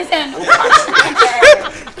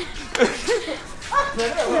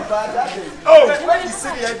 Oh, what is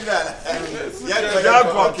it here did? Yeah,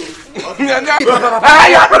 go.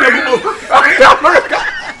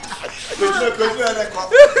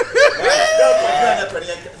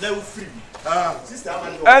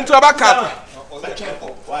 And to a backup.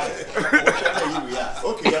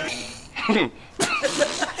 Okay.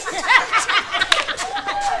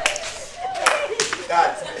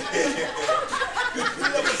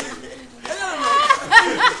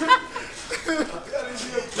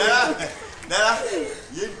 Nana,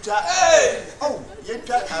 you oh, you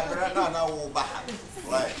can't have a na wo ba.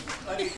 Right.